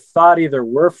MacArthur, I thought either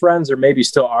were friends or maybe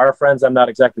still are friends. I'm not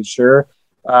exactly sure.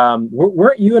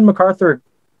 Weren't you and MacArthur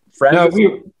friends?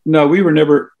 No, we were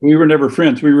never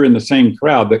friends. We were in the same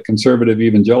crowd, that conservative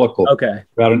evangelical. Okay.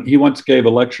 Crowd. He once gave a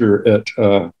lecture at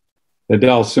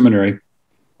Dallas Seminary.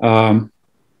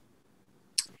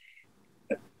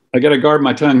 I got to guard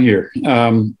my tongue here.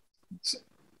 So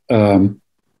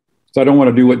I don't want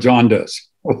to do what John does,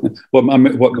 what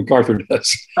MacArthur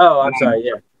does. Oh, I'm sorry.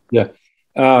 Yeah.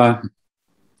 Yeah.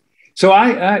 So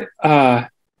I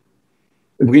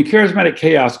when Charismatic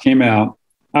Chaos came out,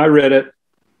 I read it.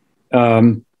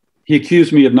 He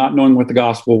accused me of not knowing what the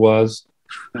gospel was.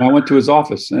 And I went to his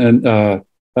office, and a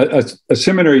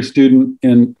seminary student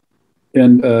in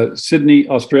Sydney,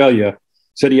 Australia,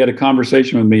 said he had a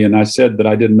conversation with me, and I said that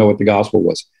I didn't know what the gospel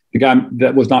was. The guy,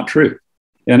 that was not true.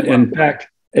 And in fact,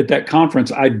 at that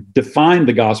conference, I defined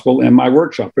the gospel in my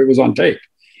workshop. It was on tape.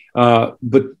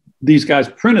 But these guys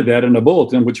printed that in a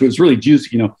bulletin, which was really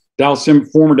juicy.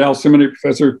 Former Dallas Seminary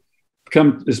professor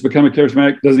has become a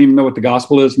charismatic, doesn't even know what the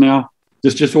gospel is now.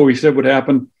 Just what we said would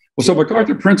happen. Well, so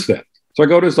MacArthur prints that. So I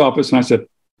go to his office and I said,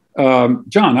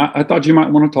 John, I thought you might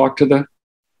want to talk to the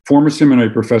former seminary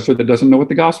professor that doesn't know what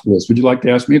the gospel is. Would you like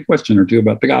to ask me a question or two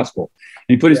about the gospel?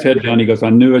 And he put his head down. He goes, I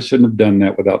knew I shouldn't have done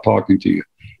that without talking to you.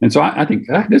 And so I think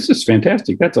this is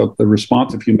fantastic. That's the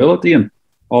response of humility and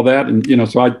all that. And,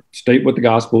 so I state what the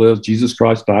gospel is. Jesus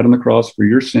Christ died on the cross for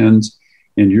your sins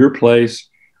in your place.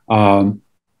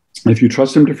 If you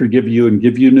trust him to forgive you and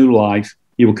give you new life,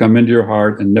 he will come into your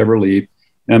heart and never leave.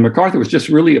 And MacArthur was just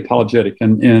really apologetic.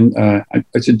 And I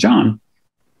said, John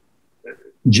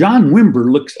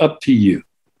Wimber looks up to you.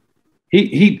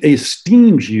 He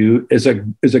esteems you as a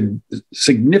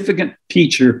significant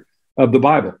teacher of the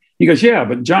Bible. He goes, yeah,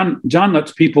 but John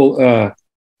lets people,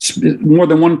 more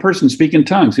than one person speak in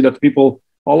tongues. He lets people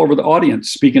all over the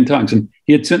audience speak in tongues. And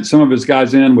he had sent some of his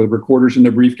guys in with recorders in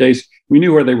their briefcase. We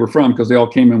knew where they were from because they all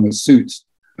came in with suits,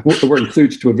 wearing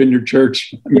suits to a Vineyard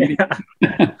church. I mean,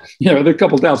 there are a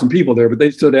couple thousand people there, but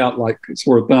they stood out like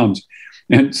sore thumbs.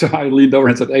 And so I leaned over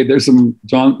and said, hey, there's some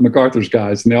John MacArthur's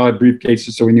guys. And they all had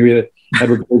briefcases, so we knew he had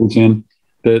recorders in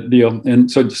the deal. And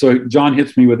so John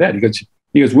hits me with that. He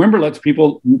goes, Wimber lets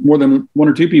people, more than one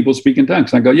or two people, speak in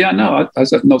tongues. And I go, yeah, no, I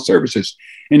said no services.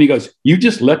 And he goes, you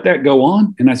just let that go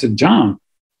on? And I said, John,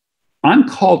 I'm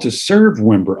called to serve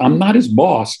Wimber. I'm not his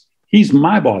boss. He's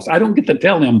my boss. I don't get to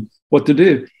tell him what to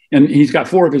do. And he's got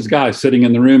 4 of his guys sitting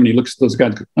in the room, and he looks at those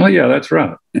guys and goes, oh, yeah, that's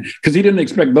right. Because he didn't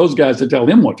expect those guys to tell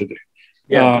him what to do.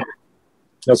 Yeah.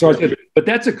 So I said, but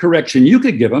that's a correction you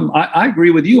could give him. I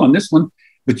agree with you on this one,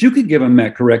 but you could give him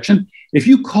that correction. If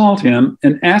you called him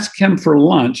and asked him for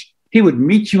lunch, he would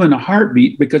meet you in a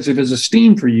heartbeat because of his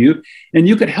esteem for you, and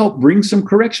you could help bring some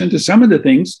correction to some of the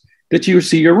things that you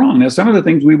see you're wrong. Now, some of the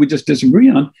things we would just disagree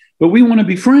on, but we want to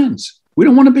be friends. We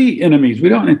don't want to be enemies. We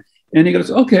don't. And he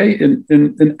goes, okay,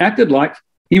 and acted like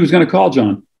he was going to call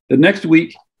John. The next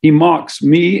week, he mocks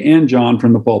me and John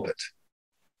from the pulpit.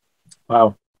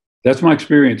 Wow. That's my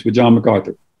experience with John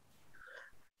MacArthur.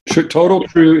 Total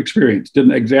true experience.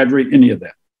 Didn't exaggerate any of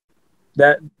that.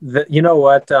 That you know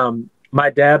what? My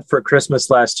dad for Christmas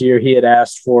last year, he had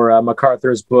asked for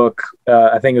MacArthur's book.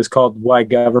 I think it was called Why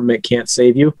Government Can't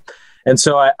Save You. And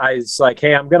so I was like,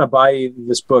 hey, I'm going to buy you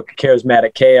this book,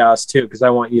 Charismatic Chaos, too, because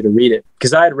I want you to read it.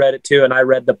 Because I had read it, too, and I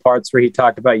read the parts where he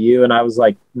talked about you, and I was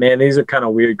like, man, these are kind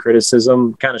of weird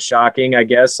criticism, kind of shocking, I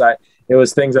guess. It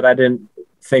was things that I didn't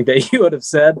think that you would have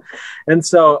said. And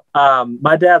so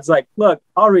my dad's like, look,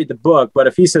 I'll read the book, but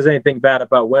if he says anything bad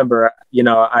about Wimber,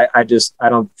 I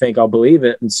don't think I'll believe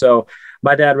it. And so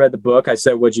my dad read the book. I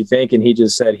said, what'd you think? And he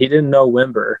just said, he didn't know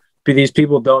Wimber. These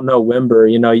people don't know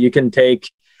Wimber. You can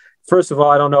take, first of all,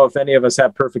 I don't know if any of us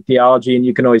have perfect theology, and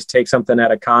you can always take something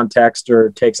out of context or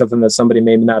take something that somebody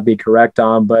may not be correct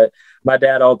on. But my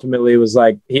dad ultimately was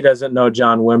like, he doesn't know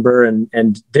John Wimber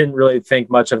and didn't really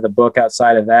think much of the book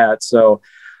outside of that. So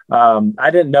I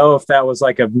didn't know if that was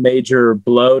like a major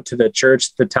blow to the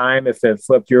church at the time, if it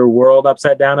flipped your world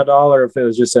upside down at all, or if it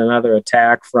was just another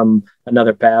attack from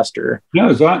another pastor. No,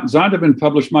 Zondervan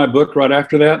published my book right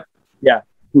after that. Yeah.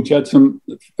 Which had some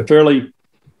fairly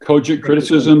cogent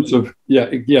criticisms of,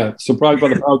 surprised by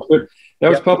the power of Spirit. That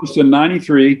was published in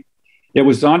 93. It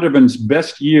was Zondervan's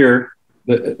best year.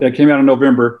 That came out in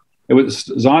November. It was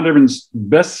Zondervan's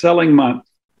best-selling month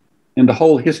in the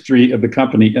whole history of the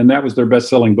company, and that was their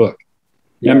best-selling book.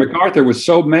 Yeah. And MacArthur was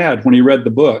so mad when he read the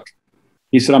book,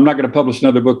 he said, I'm not going to publish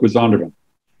another book with Zondervan,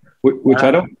 which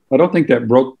wow. I don't think that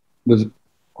broke the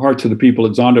hearts of the people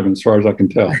at Zondervan, as far as I can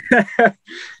tell.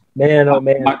 Man, oh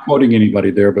man. I'm not quoting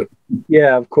anybody there, but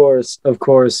yeah, of course.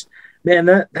 Man,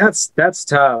 that's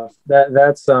tough.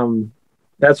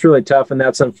 That's really tough, and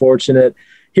that's unfortunate.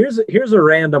 Here's a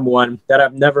random one that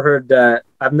I've never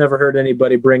heard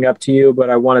anybody bring up to you, but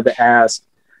I wanted to ask.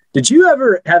 Did you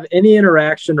ever have any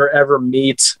interaction or ever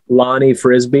meet Lonnie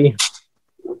Frisbee?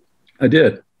 I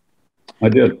did. I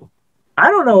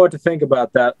don't know what to think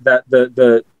about that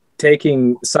the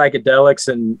taking psychedelics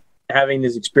and having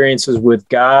these experiences with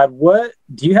God. What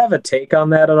do you have a take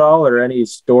on that at all, or any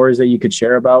stories that you could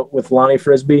share about with Lonnie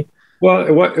Frisbee? Well,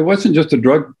 it wasn't just a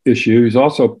drug issue. He's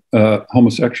also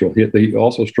homosexual. He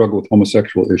also struggled with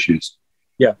homosexual issues.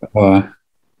 Yeah.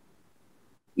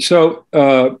 So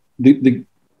the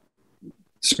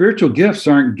spiritual gifts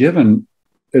aren't given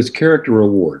as character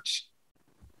awards,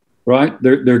 right?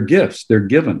 They're gifts. They're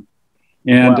given,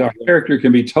 and wow. Our character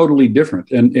can be totally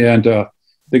different. And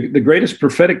the greatest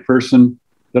prophetic person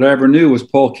that I ever knew was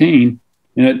Paul Cain,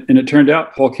 and it turned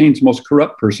out Paul Cain's the most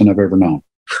corrupt person I've ever known.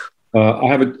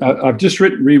 I've just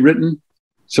rewritten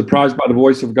 "Surprised by the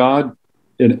Voice of God,"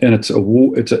 and it's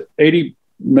a 80,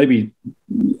 maybe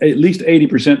at least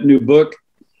 80% new book,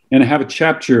 and I have a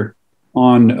chapter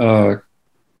on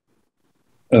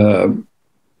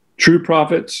true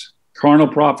prophets, carnal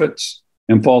prophets,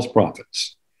 and false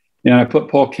prophets. And I put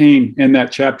Paul Cain in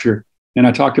that chapter, and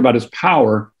I talked about his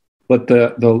power, but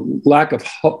the lack of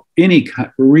any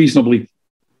reasonably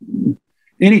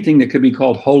anything that could be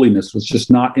called holiness was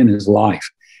just not in his life.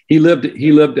 He lived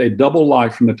a double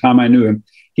life from the time I knew him.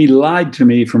 He lied to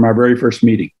me from our very first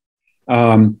meeting.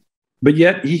 But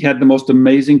yet he had the most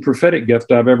amazing prophetic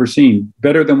gift I've ever seen,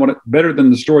 better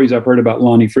than the stories I've heard about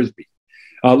Lonnie Frisbee.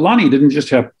 Lonnie didn't just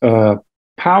have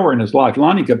power in his life.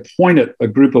 Lonnie could point at a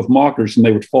group of mockers and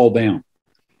they would fall down.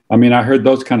 I mean, I heard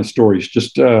those kind of stories,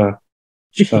 just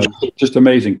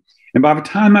amazing. And by the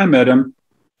time I met him,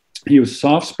 he was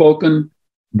soft-spoken,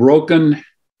 broken,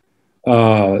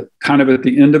 kind of at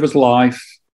the end of his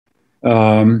life,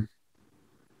 and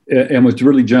was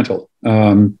really gentle.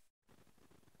 Paul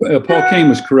Cain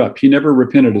was corrupt. He never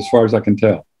repented, as far as I can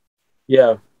tell.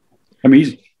 Yeah. I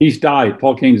mean, he's died.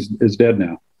 Paul Cain is dead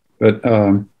now. But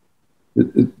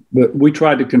we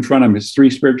tried to confront him. His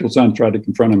 3 spiritual sons tried to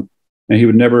confront him, and he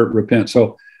would never repent.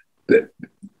 So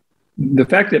the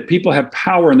fact that people have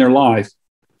power in their life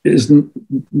is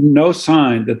no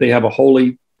sign that they have a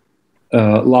holy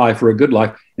life or a good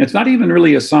life. And it's not even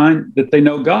really a sign that they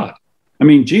know God. I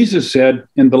mean, Jesus said,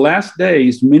 in the last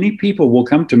days, many people will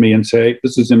come to me and say,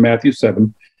 this is in Matthew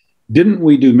 7, didn't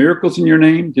we do miracles in your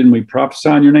name? Didn't we prophesy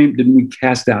in your name? Didn't we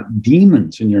cast out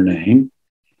demons in your name?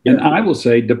 Yeah. And I will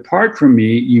say, depart from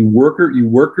me, you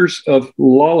workers of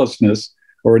lawlessness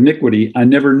or iniquity. I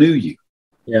never knew you.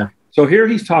 Yeah. So here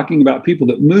he's talking about people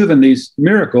that move in these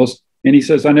miracles, and he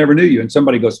says, I never knew you. And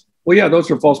somebody goes, well, yeah, those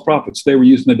are false prophets. They were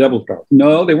using the devil's power.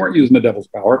 No, they weren't using the devil's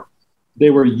power. They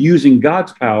were using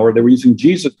God's power. They were using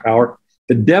Jesus' power.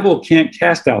 The devil can't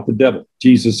cast out the devil.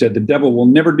 Jesus said the devil will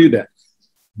never do that.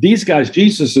 These guys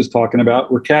Jesus is talking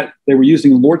about, they were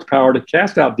using the Lord's power to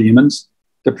cast out demons,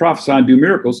 to prophesy and do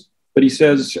miracles. But he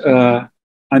says, I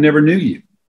never knew you.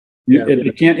 Yeah.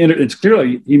 It can't enter. It's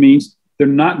clearly, he means they're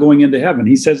not going into heaven.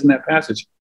 He says in that passage,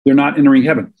 they're not entering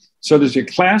heaven. So there's a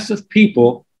class of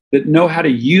people that know how to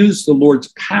use the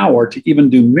Lord's power to even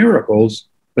do miracles,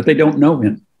 but they don't know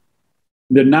him.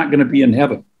 They're not going to be in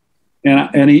heaven. And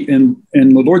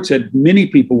the Lord said, many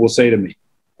people will say to me,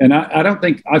 and I don't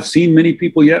think I've seen many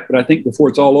people yet, but I think before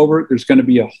it's all over, there's going to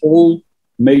be a whole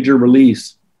major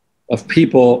release of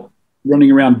people running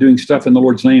around doing stuff in the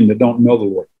Lord's name that don't know the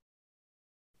Lord.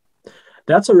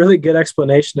 That's a really good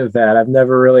explanation of that. I've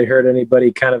never really heard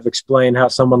anybody kind of explain how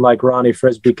someone like Ronnie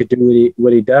Frisbee could do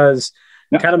what he does.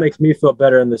 Yeah. It kind of makes me feel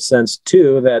better in the sense,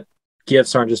 too, that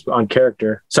gifts aren't just on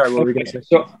character. Sorry, what were we going to say?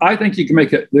 So I think you can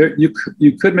make it there.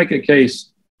 You could make a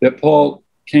case that Paul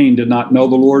Cain did not know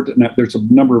the Lord, and that there's a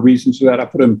number of reasons for that. I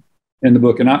put them in the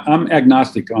book, and I'm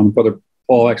agnostic on whether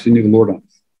Paul actually knew the Lord or not.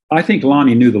 I think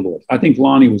Lonnie knew the Lord. I think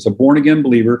Lonnie was a born-again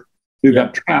believer who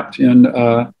got trapped in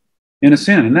a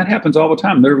sin, and that happens all the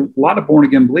time. There are a lot of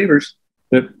born-again believers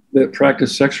that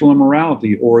practice sexual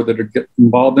immorality or that are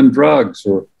involved in drugs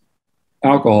or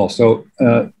alcohol. So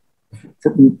from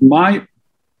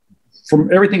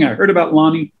everything I heard about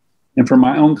Lonnie and from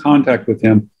my own contact with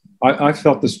him, I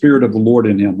felt the Spirit of the Lord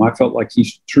in him. I felt like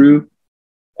he's a true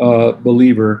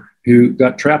believer who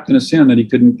got trapped in a sin that he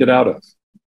couldn't get out of.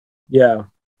 Yeah.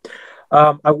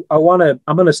 I'm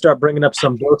going to start bringing up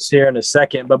some books here in a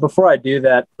second, but before I do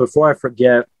that, before I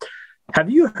forget,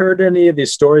 have you heard any of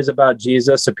these stories about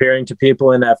Jesus appearing to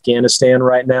people in Afghanistan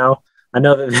right now? I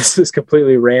know that this is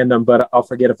completely random, but I'll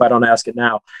forget if I don't ask it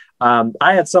now. I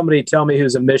had somebody tell me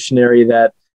who's a missionary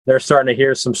that they're starting to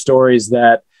hear some stories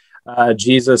that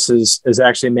Jesus is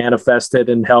actually manifested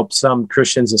and helped some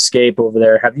Christians escape over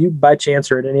there. Have you by chance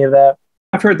heard any of that?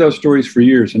 I've heard those stories for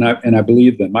years, and I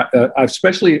believe them. I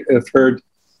especially have heard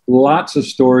lots of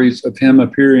stories of him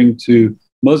appearing to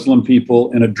Muslim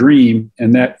people in a dream,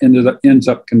 and that ends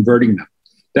up converting them.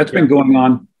 That's been going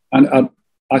on.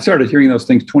 I started hearing those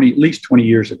things at least 20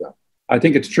 years ago. I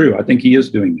think it's true. I think he is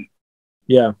doing that.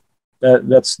 Yeah,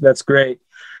 that's great.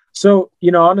 So,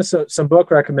 on to some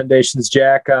book recommendations,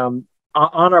 Jack. On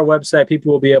our website,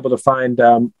 people will be able to find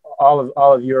all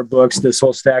of your books, this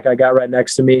whole stack I got right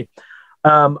next to me.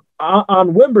 On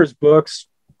Wimber's books,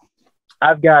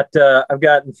 I've got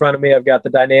in front of me, I've got The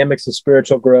Dynamics of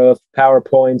Spiritual Growth,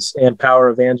 PowerPoints, and Power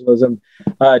Evangelism.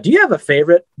 Do you have a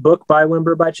favorite book by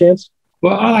Wimber by chance?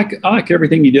 Well, I like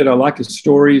everything he did. I like his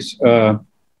stories.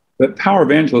 But Power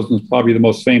Evangelism is probably the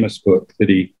most famous book that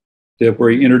he did,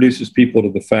 where he introduces people to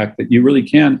the fact that you really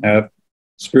can have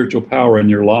spiritual power in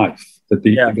your life, that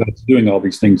God's doing all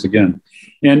these things again.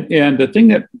 And the thing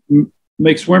that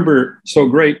makes Wimber so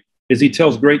great is he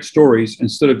tells great stories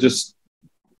instead of just,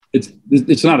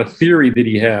 it's not a theory that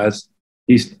he has.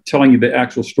 He's telling you the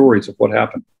actual stories of what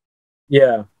happened.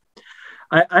 Yeah.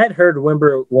 I had heard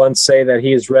Wimber once say that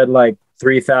he has read like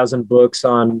 3,000 books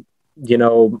on,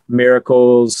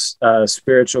 miracles,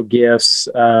 spiritual gifts,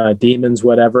 demons,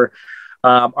 whatever.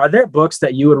 Are there books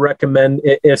that you would recommend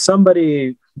if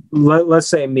somebody, let's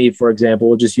say me, for example,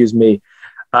 we'll just use me,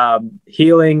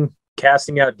 healing,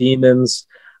 casting out demons,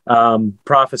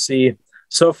 prophecy.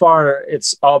 So far,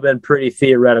 it's all been pretty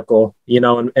theoretical,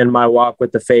 in my walk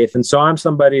with the faith. And so I'm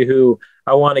somebody who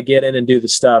I want to get in and do the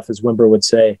stuff, as Wimber would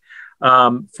say.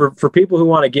 For people who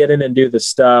want to get in and do the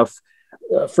stuff,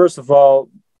 first of all,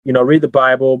 read the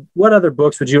Bible. What other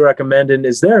books would you recommend? And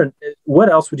what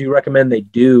else would you recommend they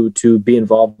do to be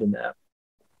involved in that?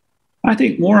 I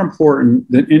think more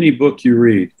important than any book you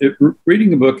read,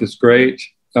 reading a book is great.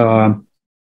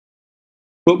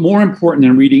 But more important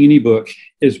than reading any book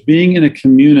is being in a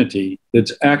community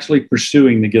that's actually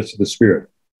pursuing the gifts of the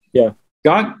Spirit. Yeah.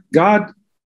 God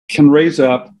can raise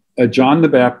up a John the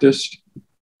Baptist,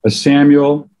 a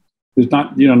Samuel, who's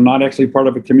not actually part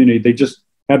of a community. They just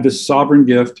have this sovereign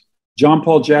gift. John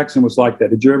Paul Jackson was like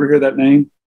that. Did you ever hear that name?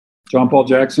 John Paul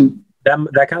Jackson?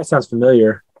 That kind of sounds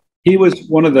familiar. He was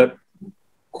one of the,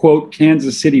 quote,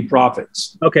 Kansas City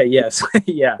prophets. Okay, yes.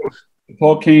 Yeah.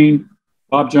 Paul Cain,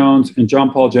 Bob Jones, and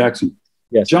John Paul Jackson.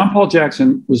 Yes. John Paul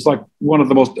Jackson was like one of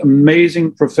the most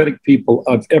amazing prophetic people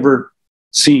I've ever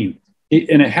seen.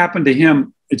 And it happened to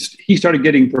him. He started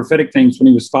getting prophetic things when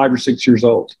he was 5 or 6 years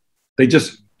old. They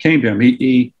just came to him.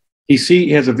 He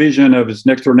has a vision of his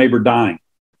next door neighbor dying.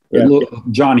 Yeah. Little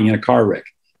Johnny in a car wreck.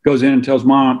 Goes in and tells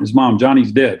his mom,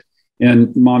 Johnny's dead.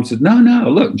 And mom says, no,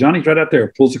 look, Johnny's right out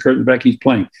there. Pulls the curtain back. He's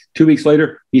playing. 2 weeks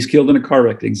later, he's killed in a car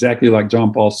wreck, exactly like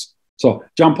John Paul. So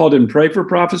John Paul didn't pray for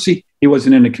prophecy. He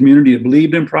wasn't in a community that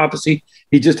believed in prophecy.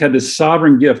 He just had this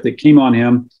sovereign gift that came on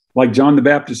him, like John the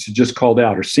Baptist had just called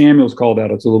out, or Samuel's called out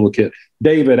as a little kid.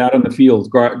 David out in the fields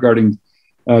guarding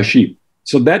sheep.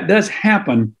 So that does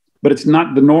happen, but it's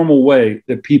not the normal way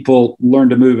that people learn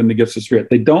to move in the gifts of the Spirit.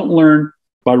 They don't learn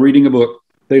by reading a book.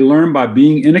 They learn by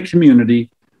being in a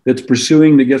community that's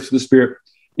pursuing the gifts of the Spirit,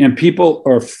 and people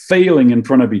are failing in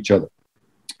front of each other.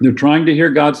 They're trying to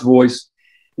hear God's voice,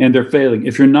 and they're failing.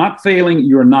 If you're not failing,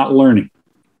 you're not learning,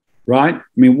 right? I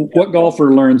mean, what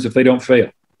golfer learns if they don't fail?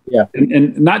 Yeah.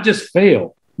 And not just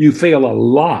fail, you fail a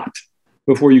lot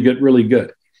before you get really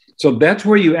good. So that's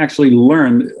where you actually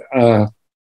learn.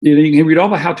 You can read all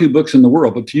the how-to books in the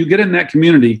world, but you get in that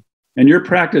community and you're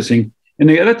practicing. And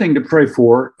the other thing to pray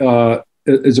for,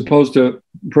 as opposed to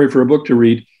pray for a book to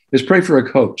read, is pray for a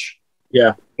coach.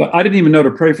 Yeah. But I didn't even know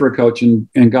to pray for a coach,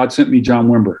 and God sent me John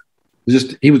Wimber.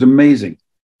 He was amazing.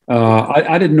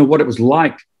 I didn't know what it was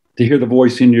like to hear the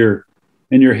voice in your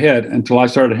head until I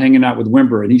started hanging out with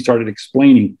Wimber, and he started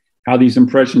explaining how these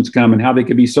impressions come and how they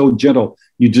could be so gentle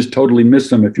you just totally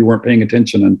miss them if you weren't paying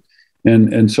attention,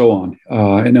 and so on.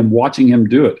 And then watching him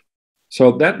do it.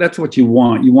 So that's what you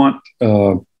want. You want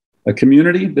a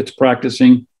community that's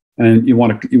practicing, and you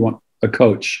want a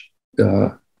coach.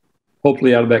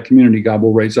 Hopefully, out of that community, God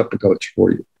will raise up a coach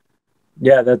for you.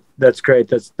 Yeah, that's great.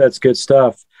 That's good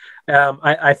stuff.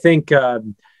 I think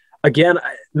again,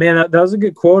 man, that was a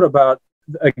good quote about,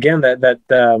 again,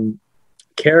 that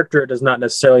character does not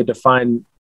necessarily define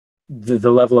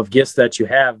the level of gifts that you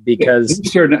have, because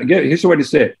here's the way to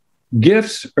say it: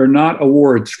 gifts are not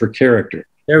awards for character.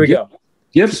 There we go.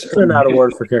 Gifts are not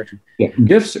awards for character. Yeah,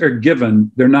 gifts are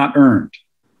given; they're not earned.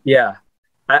 Yeah.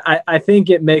 I think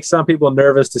it makes some people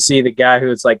nervous to see the guy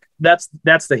who it's like, that's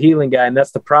the healing guy and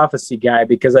that's the prophecy guy,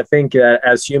 because I think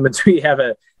as humans we have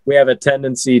a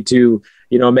tendency to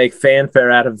make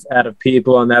fanfare out of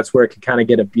people, and that's where it can kind of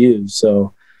get abused.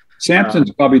 So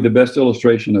Samson's probably the best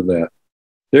illustration of that.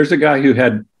 There's a guy who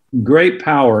had great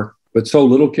power but so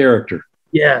little character.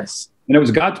 Yes, and it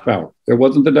was God's power. It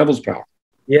wasn't the devil's power.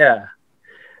 Yeah,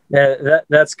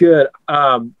 that's good.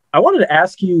 I wanted to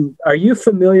ask you, are you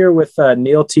familiar with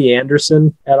Neil T.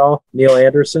 Anderson at all? Neil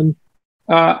Anderson?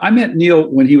 I met Neil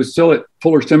when he was still at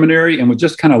Fuller Seminary and was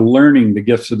just kind of learning the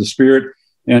gifts of the Spirit,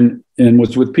 and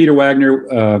was with Peter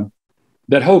Wagner.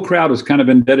 That whole crowd was kind of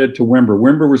indebted to Wimber.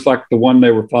 Wimber was like the one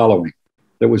they were following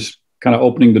that was kind of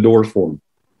opening the doors for them.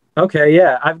 Okay,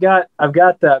 yeah. I've got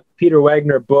that Peter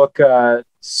Wagner book.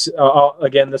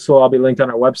 Again, this will all be linked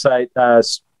on our website,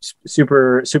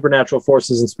 Supernatural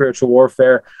Forces and Spiritual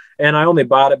Warfare. And I only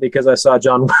bought it because I saw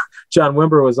John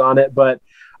Wimber was on it. But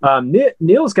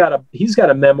Neil's got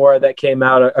a memoir that came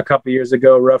out a couple years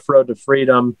ago, Rough Road to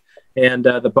Freedom, and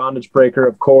The Bondage Breaker,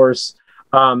 of course.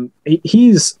 I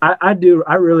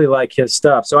really like his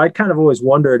stuff. So I kind of always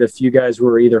wondered if you guys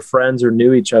were either friends or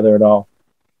knew each other at all.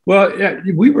 Well, yeah,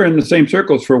 we were in the same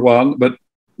circles for a while, but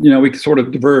we sort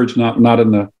of diverged, not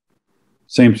in the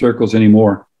same circles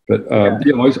anymore. But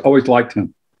always liked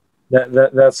him.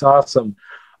 That's awesome.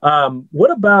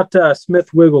 What about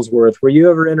Smith Wigglesworth? Were you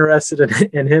ever interested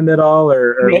in him at all? I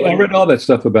read all that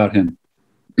stuff about him.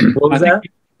 What was that?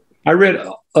 I read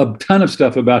a ton of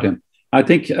stuff about him. I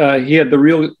think he had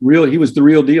he was the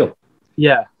real deal.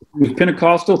 Yeah. He was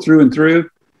Pentecostal through and through.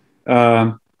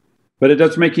 But it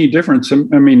doesn't make any difference. I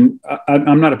mean,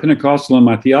 I'm not a Pentecostal in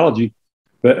my theology,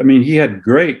 but I mean, he had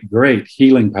great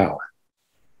healing power.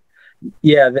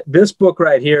 Yeah, this book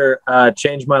right here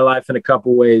changed my life in a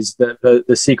couple ways. The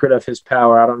Secret of His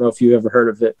Power. I don't know if you ever heard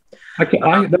of it. I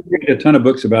read a ton of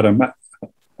books about him.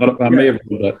 I may have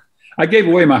read that. I gave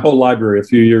away my whole library a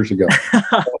few years ago,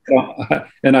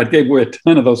 and I gave away a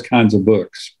ton of those kinds of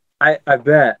books. I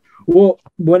bet. Well,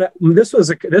 this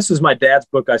was my dad's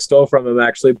book. I stole from him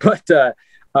actually, but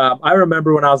I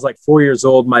remember when I was like 4 years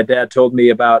old, my dad told me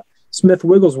about Smith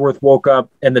Wigglesworth woke up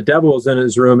and the devil was in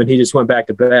his room and he just went back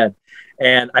to bed.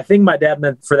 And I think my dad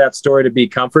meant for that story to be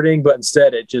comforting, but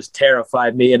instead it just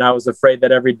terrified me. And I was afraid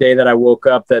that every day that I woke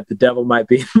up that the devil might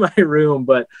be in my room.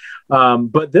 But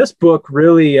this book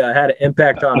really had an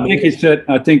impact on me.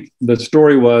 I think the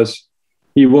story was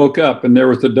he woke up and there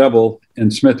was the devil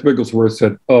and Smith Wigglesworth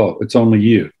said, "Oh, it's only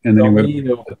you." And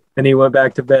then he went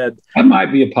back to bed. That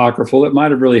might be apocryphal. It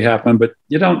might have really happened, but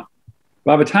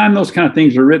by the time those kind of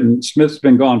things are written,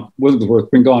 Wigglesworth's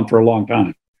been gone for a long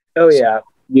time. Oh, yeah. So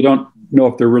you don't know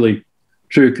if they're really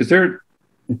true because there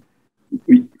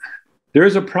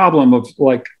is a problem of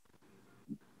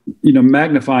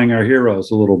magnifying our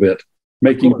heroes a little bit,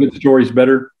 making good stories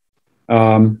better.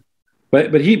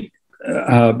 But he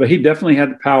definitely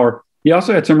had the power. He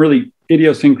also had some really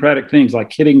idiosyncratic things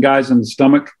like hitting guys in the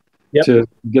stomach to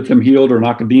get them healed or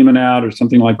knock a demon out or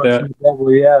something like that.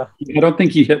 Yeah. I don't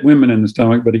think he hit women in the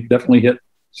stomach, but he definitely hit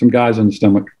some guys in the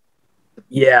stomach.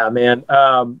 Yeah, man.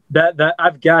 That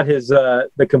I've got his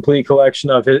the complete collection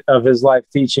of his life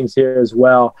teachings here as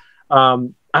well.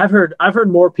 I've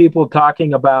heard more people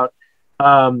talking about.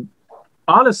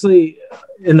 Honestly,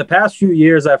 in the past few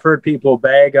years, I've heard people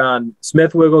bag on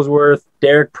Smith Wigglesworth,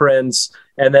 Derek Prince,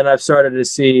 and then I've started to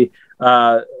see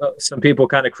some people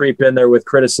kind of creep in there with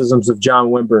criticisms of John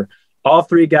Wimber. All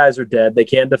three guys are dead. They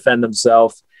can't defend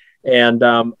themselves. And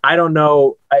I don't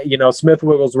know, Smith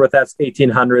Wigglesworth, that's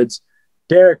 1800s.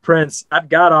 Derek Prince, I've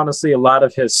got honestly a lot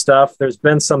of his stuff. There's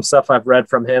been some stuff I've read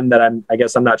from him that I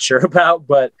guess I'm not sure about.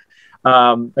 But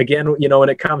again, when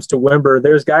it comes to Wimber,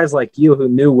 there's guys like you who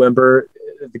knew Wimber,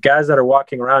 the guys that are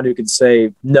walking around who could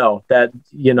say, no, that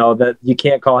you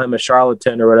can't call him a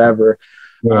charlatan or whatever.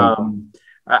 Yeah.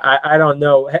 I don't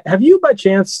know. Have you by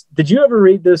chance, did you ever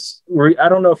read this? I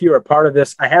don't know if you were a part of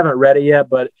this. I haven't read it yet,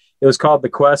 but it was called The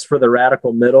Quest for the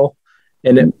Radical Middle.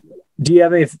 And have you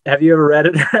ever read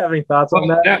it or have any thoughts on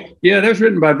that? Yeah, that was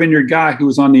written by a Vineyard guy who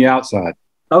was on the outside.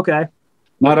 Okay.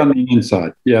 Not on the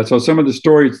inside. Yeah. So some of the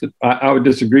stories that I would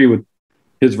disagree with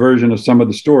his version of some of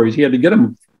the stories. He had to get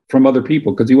them from other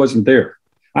people because he wasn't there.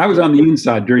 I was on the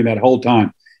inside during that whole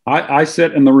time. I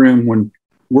sat in the room when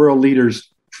world leaders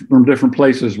from different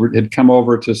places had come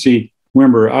over to see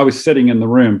Wimber. I was sitting in the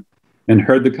room and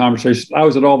heard the conversations. I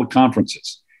was at all the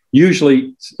conferences,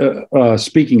 usually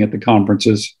speaking at the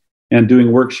conferences and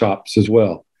doing workshops as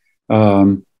well.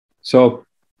 So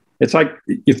it's like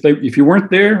if you weren't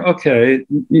there, okay,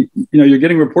 you're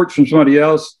getting reports from somebody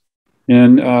else,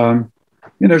 and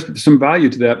there's some value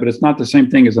to that, but it's not the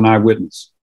same thing as an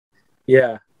eyewitness.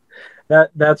 Yeah,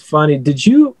 that's funny. Did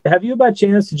you by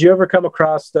chance ever come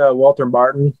across Walter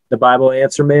Martin, the Bible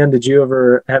Answer Man? Did you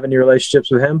ever have any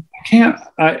relationships with him?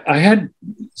 I had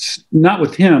not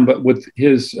with him, but with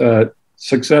his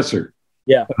successor.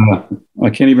 Yeah.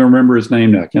 I can't even remember his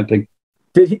name now. I can't think.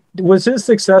 Was his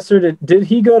successor, did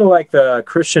he go to like the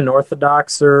Christian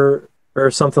Orthodox or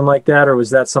something like that? Or was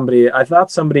that somebody, I thought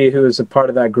somebody who was a part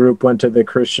of that group went to the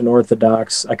Christian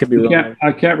Orthodox. I could be wrong.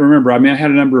 I can't remember. I mean, I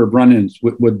had a number of run-ins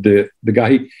with the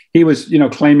guy. He was,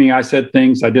 claiming I said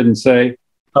things I didn't say.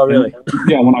 Oh, really? And,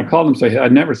 yeah. When I called him, say, I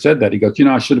never said that. He goes,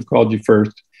 I should have called you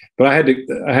first. But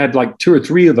I had like 2 or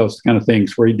 3 of those kind of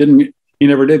things where he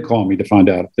never did call me to find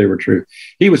out if they were true.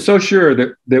 He was so sure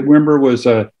that Wimber was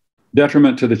a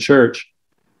detriment to the church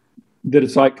that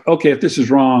it's like, okay, if this is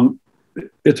wrong,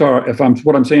 it's all right. If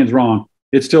what I'm saying is wrong,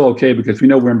 it's still okay because we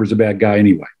know Wimber's a bad guy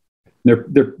anyway.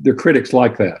 They're critics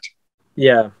like that.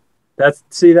 Yeah,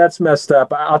 that's messed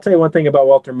up. I'll tell you one thing about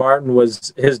Walter Martin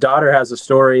was his daughter has a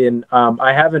story, and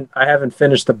I haven't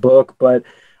finished the book, but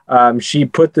she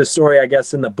put this story, I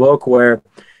guess, in the book where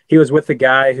he was with a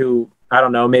guy who, I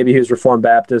don't know, maybe he was Reformed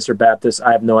Baptist or Baptist,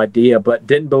 I have no idea, but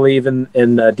didn't believe in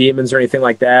demons or anything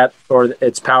like that or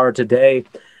its power today.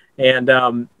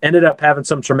 and ended up having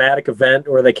some traumatic event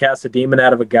where they cast a demon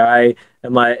out of a guy,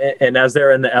 and as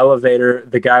they're in the elevator,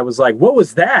 the guy was like, "What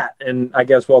was that?" And I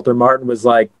guess Walter Martin was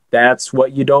like, "That's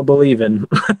what you don't believe in."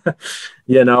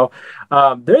 You know,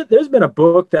 there's been a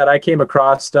book that I came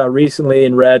across recently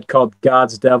and read called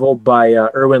God's Devil by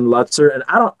Erwin Lutzer, and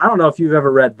I don't know if you've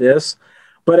ever read this,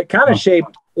 but it kind of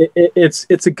shaped.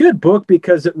 It's a good book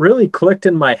because it really clicked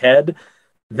in my head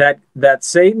that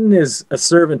Satan is a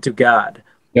servant to God.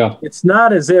 Yeah. It's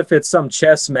not as if it's some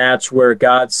chess match where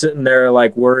God's sitting there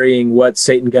like worrying what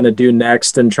Satan going to do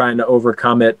next and trying to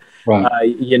overcome it. Right.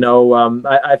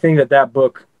 I think that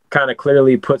book kind of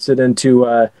clearly puts it into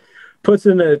a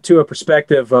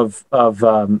perspective of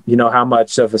how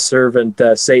much of a servant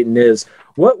Satan is.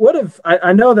 What if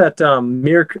I know that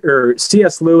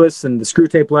C.S. Lewis and the Screw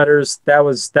Tape Letters, that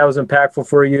was impactful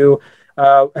for you.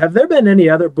 Have there been any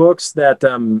other books that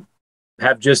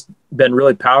have just been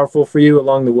really powerful for you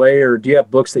along the way, or do you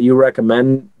have books that you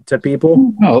recommend to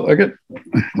people? Oh, I get.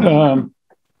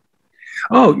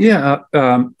 I'll tell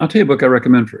you a book I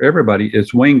recommend for everybody.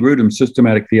 It's Wayne Grudem's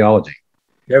Systematic Theology.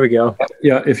 There we go.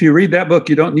 Yeah, if you read that book,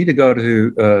 you don't need to go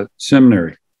to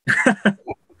seminary. I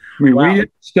mean, Wow. Read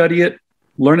it, study it,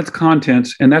 learn its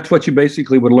contents, and that's what you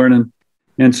basically would learn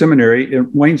in seminary.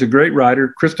 And Wayne's a great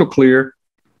writer, crystal clear,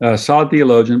 solid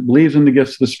theologian, believes in the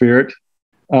gifts of the Spirit.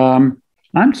 I'm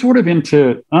more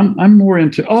into.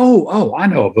 I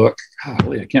know a book.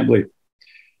 Golly, I can't believe.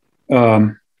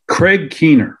 Craig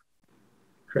Keener.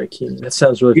 Craig Keener. That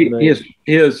sounds really familiar.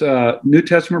 He is a New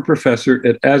Testament professor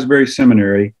at Asbury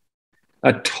Seminary,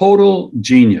 a total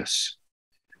genius.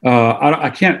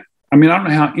 I don't know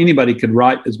how anybody could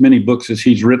write as many books as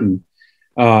he's written.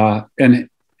 And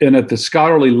at the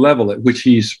scholarly level at which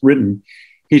he's written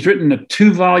a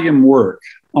 2-volume work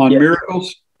on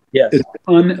miracles. Yes. It's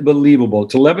unbelievable.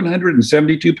 It's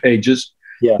 1,172 pages.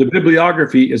 Yeah. The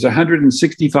bibliography is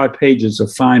 165 pages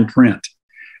of fine print.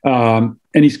 And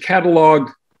he's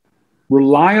cataloged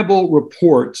reliable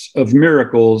reports of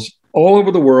miracles all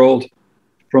over the world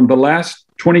from the last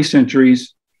 20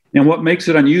 centuries. And what makes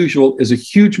it unusual is a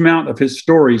huge amount of his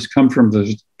stories come from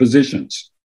the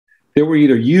physicians that were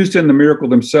either used in the miracle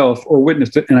themselves or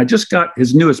witnessed it. And I just got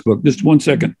his newest book. Just one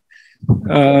second.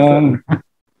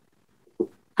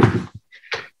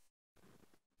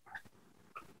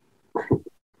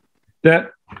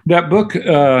 That book,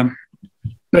 that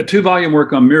 2-volume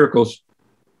work on miracles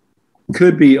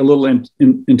could be a little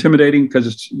intimidating because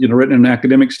it's written in an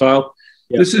academic style.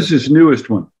 Yeah. This is his newest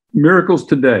one, Miracles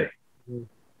Today.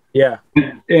 Yeah.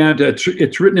 And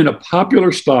it's written in a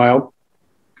popular style.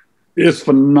 It's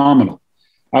phenomenal.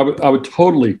 I would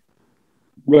totally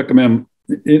recommend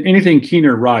anything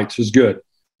Keener writes is good.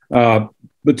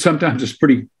 But sometimes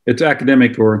it's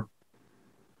academic, or,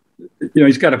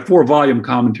 he's got a 4-volume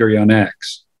commentary on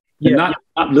Acts. And not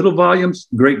little volumes,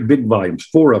 great big volumes,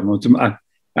 4 of them.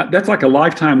 That's like a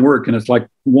lifetime work, and it's like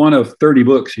one of 30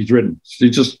 books he's written.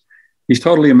 He's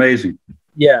totally amazing.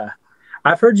 Yeah.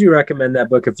 I've heard you recommend that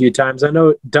book a few times. I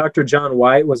know Dr. John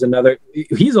White was another.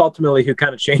 He's ultimately who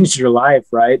kind of changed your life,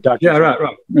 right? Dr. Yeah,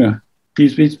 right. Yeah.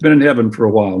 He's been in heaven for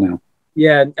a while now.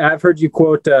 Yeah. I've heard you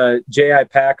quote J.I.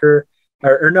 Packer.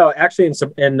 Or no, actually,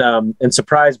 in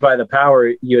Surprised by the Power,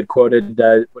 you had quoted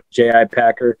J.I.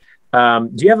 Packer.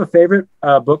 Do you have a favorite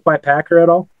book by Packer at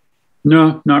all?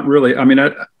 No, not really. I mean,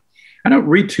 I don't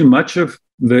read too much of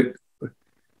the.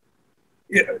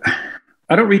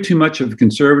 I don't read too much of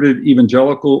conservative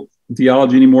evangelical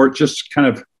theology anymore. It's just kind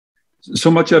of so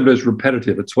much of it is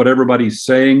repetitive. It's what everybody's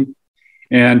saying,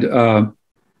 and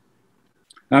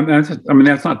I mean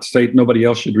that's not to say nobody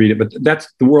else should read it, but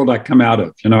that's the world I come out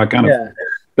of. I kind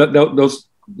of those.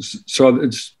 So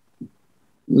it's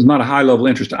not a high level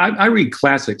interest. I read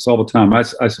classics all the time. I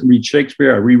read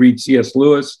Shakespeare. I reread C.S.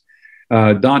 Lewis,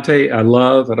 Dante. I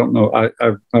love. I don't know.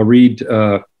 I read.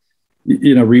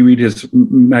 Reread his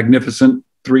magnificent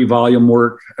 3-volume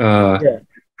work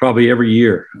probably every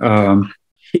year.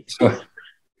 So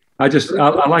I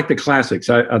like the classics.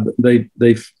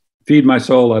 They feed my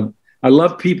soul. I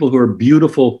love people who are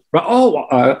beautiful.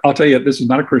 I'll tell you, this is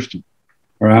not a Christian,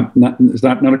 or it's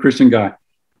not a Christian guy.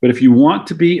 But if you want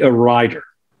to be a writer,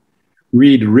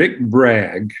 read Rick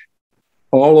Bragg,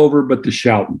 All Over But the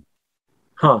Shoutin'.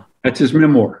 Huh. That's his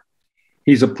memoir.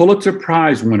 He's a Pulitzer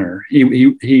Prize winner.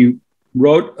 He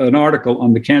wrote an article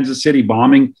on the Kansas City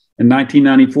bombing in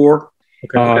 1994,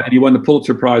 and he won the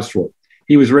Pulitzer Prize for it.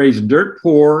 He was raised dirt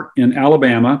poor in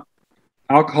Alabama,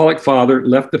 alcoholic father,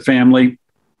 left the family.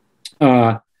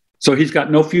 So he's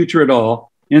got no future at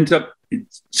all, ends up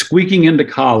squeaking into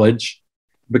college,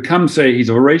 he's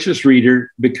a voracious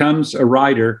reader, becomes a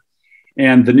writer,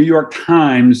 And the New York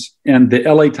Times and the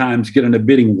LA Times get in a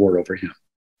bidding war over him.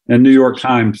 And New York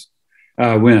Times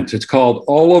wins. It's called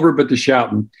All Over But the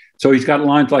Shouting. So he's got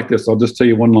lines like this. I'll just tell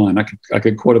you one line. I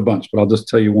could quote a bunch, but I'll just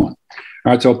tell you one.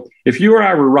 All right. So if you or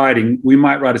I were writing, we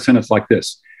might write a sentence like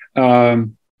this.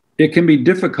 It can be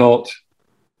difficult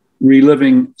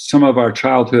reliving some of our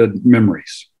childhood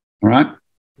memories. All right.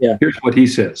 Yeah. Here's what he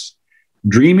says.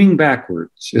 Dreaming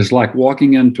backwards is like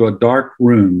walking into a dark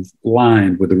room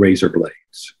lined with razor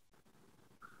blades.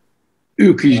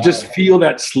 Ooh, could you just feel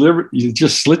that sliver? You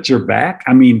just slit your back.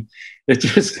 I mean,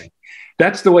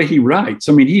 that's the way he writes.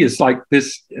 I mean, he is like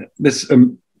this,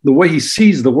 the way he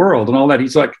sees the world and all that.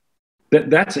 He's like,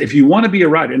 that's, if you want to be a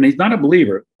writer, and he's not a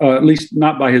believer, at least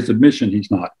not by his admission, he's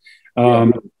not.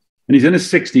 And he's in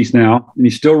his 60s now, and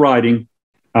he's still writing.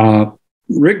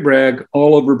 Rick Bragg,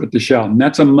 All Over But the Shouting.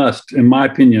 That's a must, in my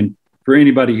opinion, for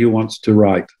anybody who wants to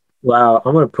write. Wow,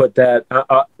 I'm going to put that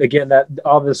again. That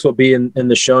all this will be in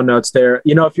the show notes there.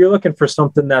 You know, if you're looking for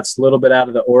something that's a little bit out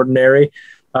of the ordinary,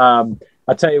 I'll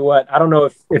tell you what. I don't know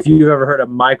if you've ever heard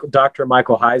of Dr.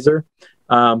 Michael Heiser,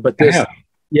 but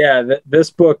this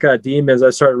book, Demons. I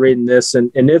started reading this,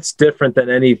 and it's different than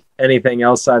anything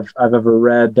else I've ever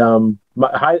read.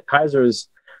 Heiser is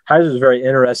very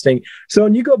interesting. So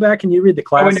when you go back and you read the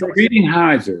classics, when you're reading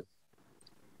Heiser,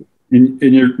 and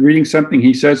you're reading something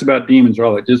he says about demons or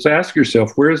all that, just ask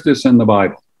yourself, where is this in the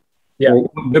Bible? Yeah. Or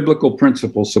what biblical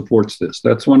principle supports this?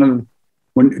 That's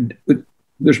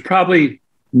there's probably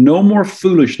no more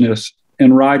foolishness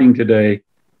in writing today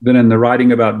than in the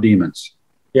writing about demons.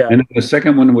 Yeah. And the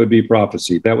second one would be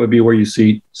prophecy. That would be where you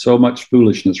see so much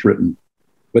foolishness written.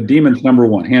 But demons, number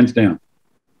one, hands down.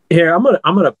 Here, I'm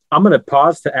gonna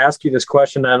pause to ask you this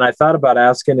question, and I thought about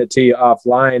asking it to you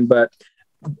offline, but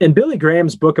in Billy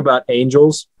Graham's book about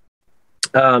angels,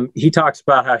 he talks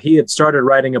about how he had started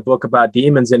writing a book about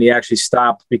demons, and he actually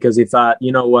stopped because he thought,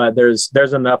 you know what, there's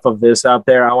enough of this out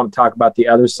there. I want to talk about the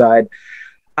other side.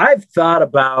 I've thought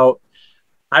about,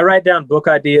 I write down book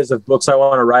ideas of books I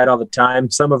want to write all the time.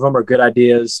 Some of them are good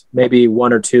ideas. Maybe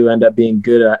one or two end up being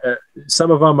good. Some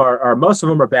of them are most of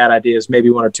them are bad ideas. Maybe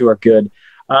one or two are good.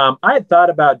 I had thought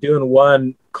about doing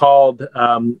one called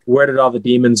Where Did All the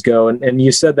Demons Go? And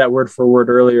you said that word for word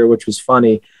earlier, which was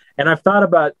funny. And I've thought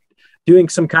about doing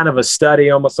some kind of a study,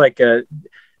 almost like a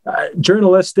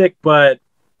journalistic, but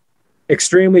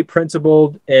extremely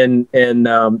principled in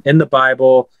the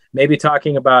Bible, maybe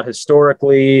talking about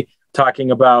historically,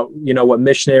 talking about, you know, what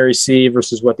missionaries see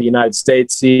versus what the United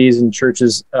States sees and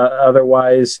churches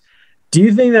otherwise. Do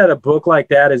you think that a book like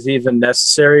that is even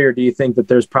necessary, or do you think that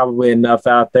there's probably enough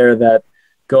out there that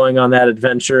going on that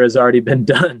adventure has already been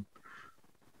done?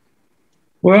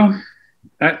 Well,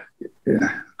 I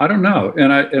don't know.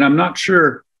 And I'm not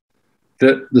sure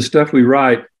that the stuff we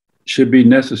write should be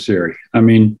necessary. I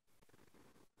mean,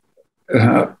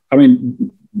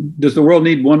 does the world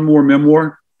need one more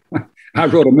memoir? I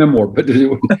wrote a memoir, but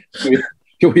do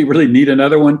we really need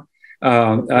another one?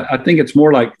 I think it's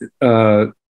more like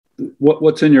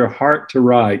what's in your heart to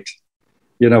write,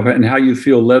 you know, and how you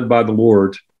feel led by the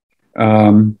Lord.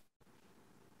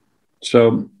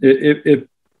 So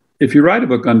if you write a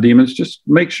book on demons, just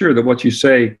make sure that what you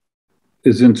say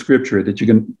is in Scripture, that you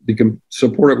can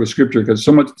support it with Scripture, because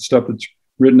so much of the stuff that's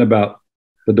written about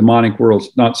the demonic world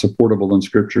is not supportable in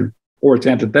Scripture, or it's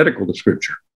antithetical to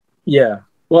Scripture. Yeah.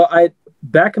 Well,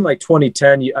 back in like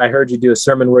 2010, I heard you do a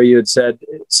sermon where you had said,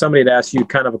 somebody had asked you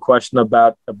kind of a question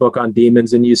about a book on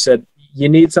demons, and you said you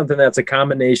need something that's a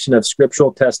combination of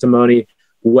scriptural testimony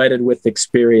wedded with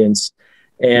experience.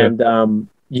 And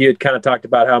you had kind of talked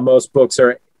about how most books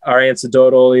are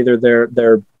anecdotal. Either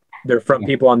they're from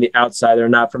people on the outside, they're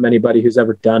not from anybody who's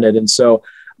ever done it. And so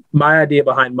my idea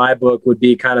behind my book would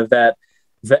be kind of that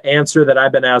the answer that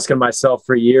I've been asking myself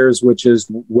for years, which is,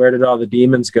 where did all the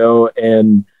demons go?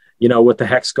 And, you know, what the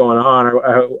heck's going on?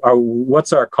 Or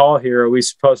what's our call here? Are we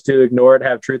supposed to ignore it,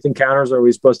 have truth encounters? Or are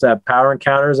we supposed to have power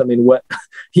encounters? I mean,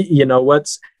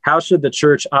 how should the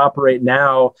church operate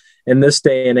now in this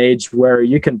day and age where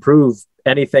you can prove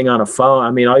anything on a phone?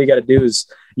 I mean, all you got to do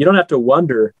is, you don't have to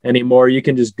wonder anymore. You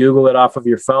can just Google it off of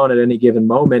your phone at any given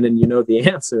moment and you know the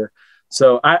answer.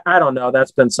 So I don't know.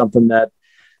 That's been something that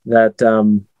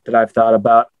I've thought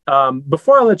about.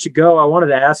 Before I let you go, I wanted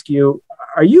to ask you,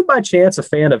 are you by chance a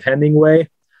fan of Hemingway?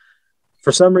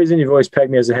 For some reason, you've always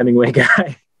pegged me as a Hemingway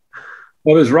guy.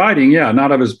 Of his writing, yeah,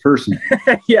 not of his person.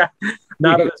 Yeah,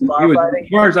 not of his writing. As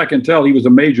far as I can tell, he was a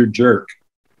major jerk.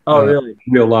 Oh, really?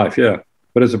 In real life, yeah.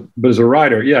 But as a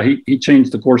writer, yeah, he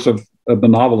changed the course of the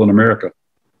novel in America.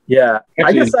 Yeah, actually,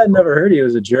 I guess I'd never heard he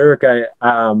was a jerk.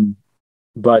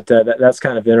 But that's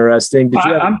kind of interesting. Did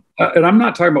you and I'm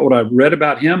not talking about what I've read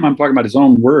about him. I'm talking about his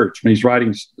own words when he's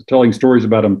writing, telling stories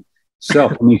about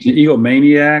himself. I mean, he's an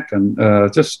egomaniac, and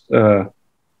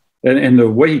and the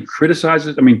way he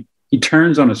criticizes. I mean, he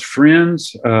turns on his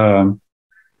friends.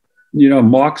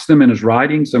 Mocks them in his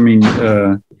writings. I mean,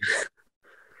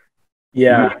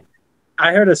 yeah.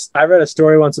 I read a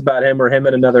story once about him, where him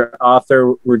and another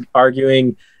author were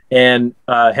arguing, and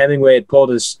Hemingway had pulled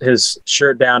his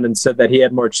shirt down and said that he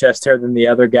had more chest hair than the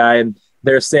other guy, and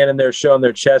they're standing there showing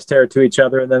their chest hair to each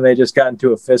other, and then they just got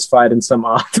into a fist fight in some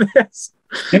office.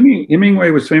 Hemingway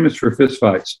was famous for fist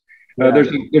fights.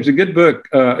 There's a good book,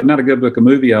 not a good book, a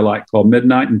movie I like called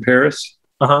Midnight in Paris.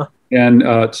 Uh-huh. And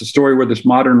it's a story where this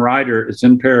modern writer is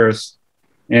in Paris,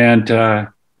 and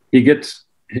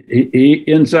he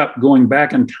ends up going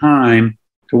back in time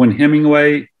to when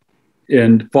Hemingway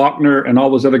and Faulkner and all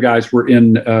those other guys were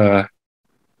in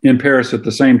Paris at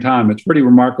the same time. It's pretty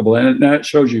remarkable, and that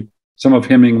shows you some of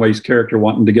Hemingway's character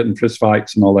wanting to get in fist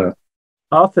fights and all that.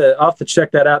 I'll have to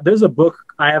check that out. There's a book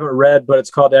I haven't read, but it's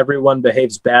called Everyone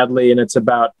Behaves Badly, and it's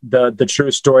about the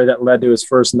true story that led to his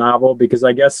first novel, because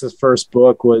I guess his first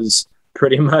book was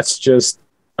pretty much just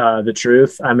the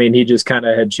truth. I mean, he just kind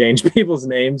of had changed people's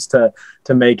names to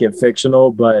make it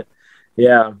fictional, but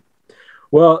yeah.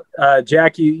 Well,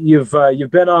 Jack, you've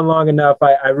been on long enough.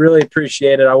 I really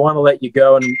appreciate it. I want to let you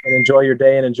go and enjoy your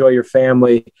day and enjoy your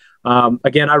family.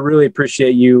 Again, I really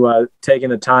appreciate you taking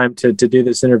the time to do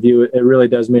this interview. It really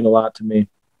does mean a lot to me.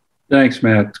 Thanks,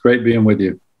 Matt. It's great being with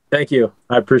you. Thank you.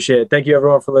 I appreciate it. Thank you,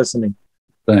 everyone, for listening.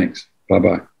 Thanks.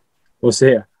 Bye-bye. We'll see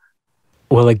you.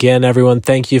 Well, again, everyone,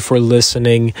 thank you for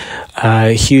listening.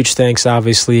 Huge thanks,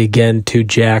 obviously, again to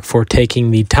Jack for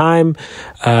taking the time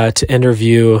to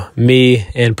interview me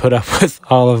and put up with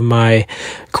all of my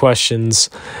questions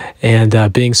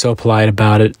and being so polite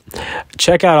about it.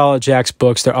 Check out all of Jack's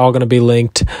books. They're all going to be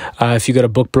linked. If you go to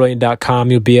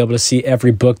bookbrilliant.com, you'll be able to see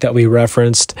every book that we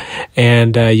referenced,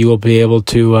 and you will be able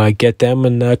to get them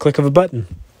in a click of a button.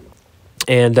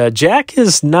 And Jack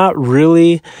is not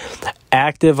really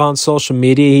active on social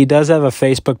media. He does have a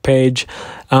Facebook page.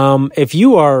 If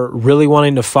you are really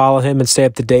wanting to follow him and stay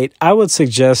up to date, I would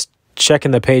suggest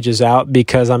checking the pages out,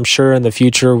 because I'm sure in the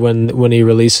future when he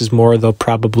releases more, they'll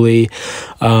probably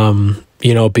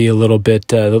be a little bit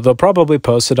they'll probably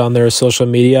post it on their social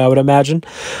media, I would imagine.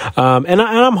 And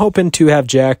I'm hoping to have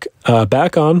Jack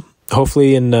back on,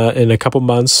 hopefully in a couple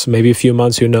months, maybe a few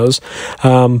months, who knows.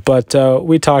 But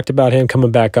we talked about him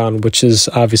coming back on, which is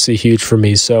obviously huge for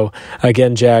me. So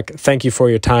again, Jack, thank you for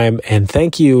your time, and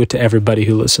thank you to everybody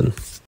who listened.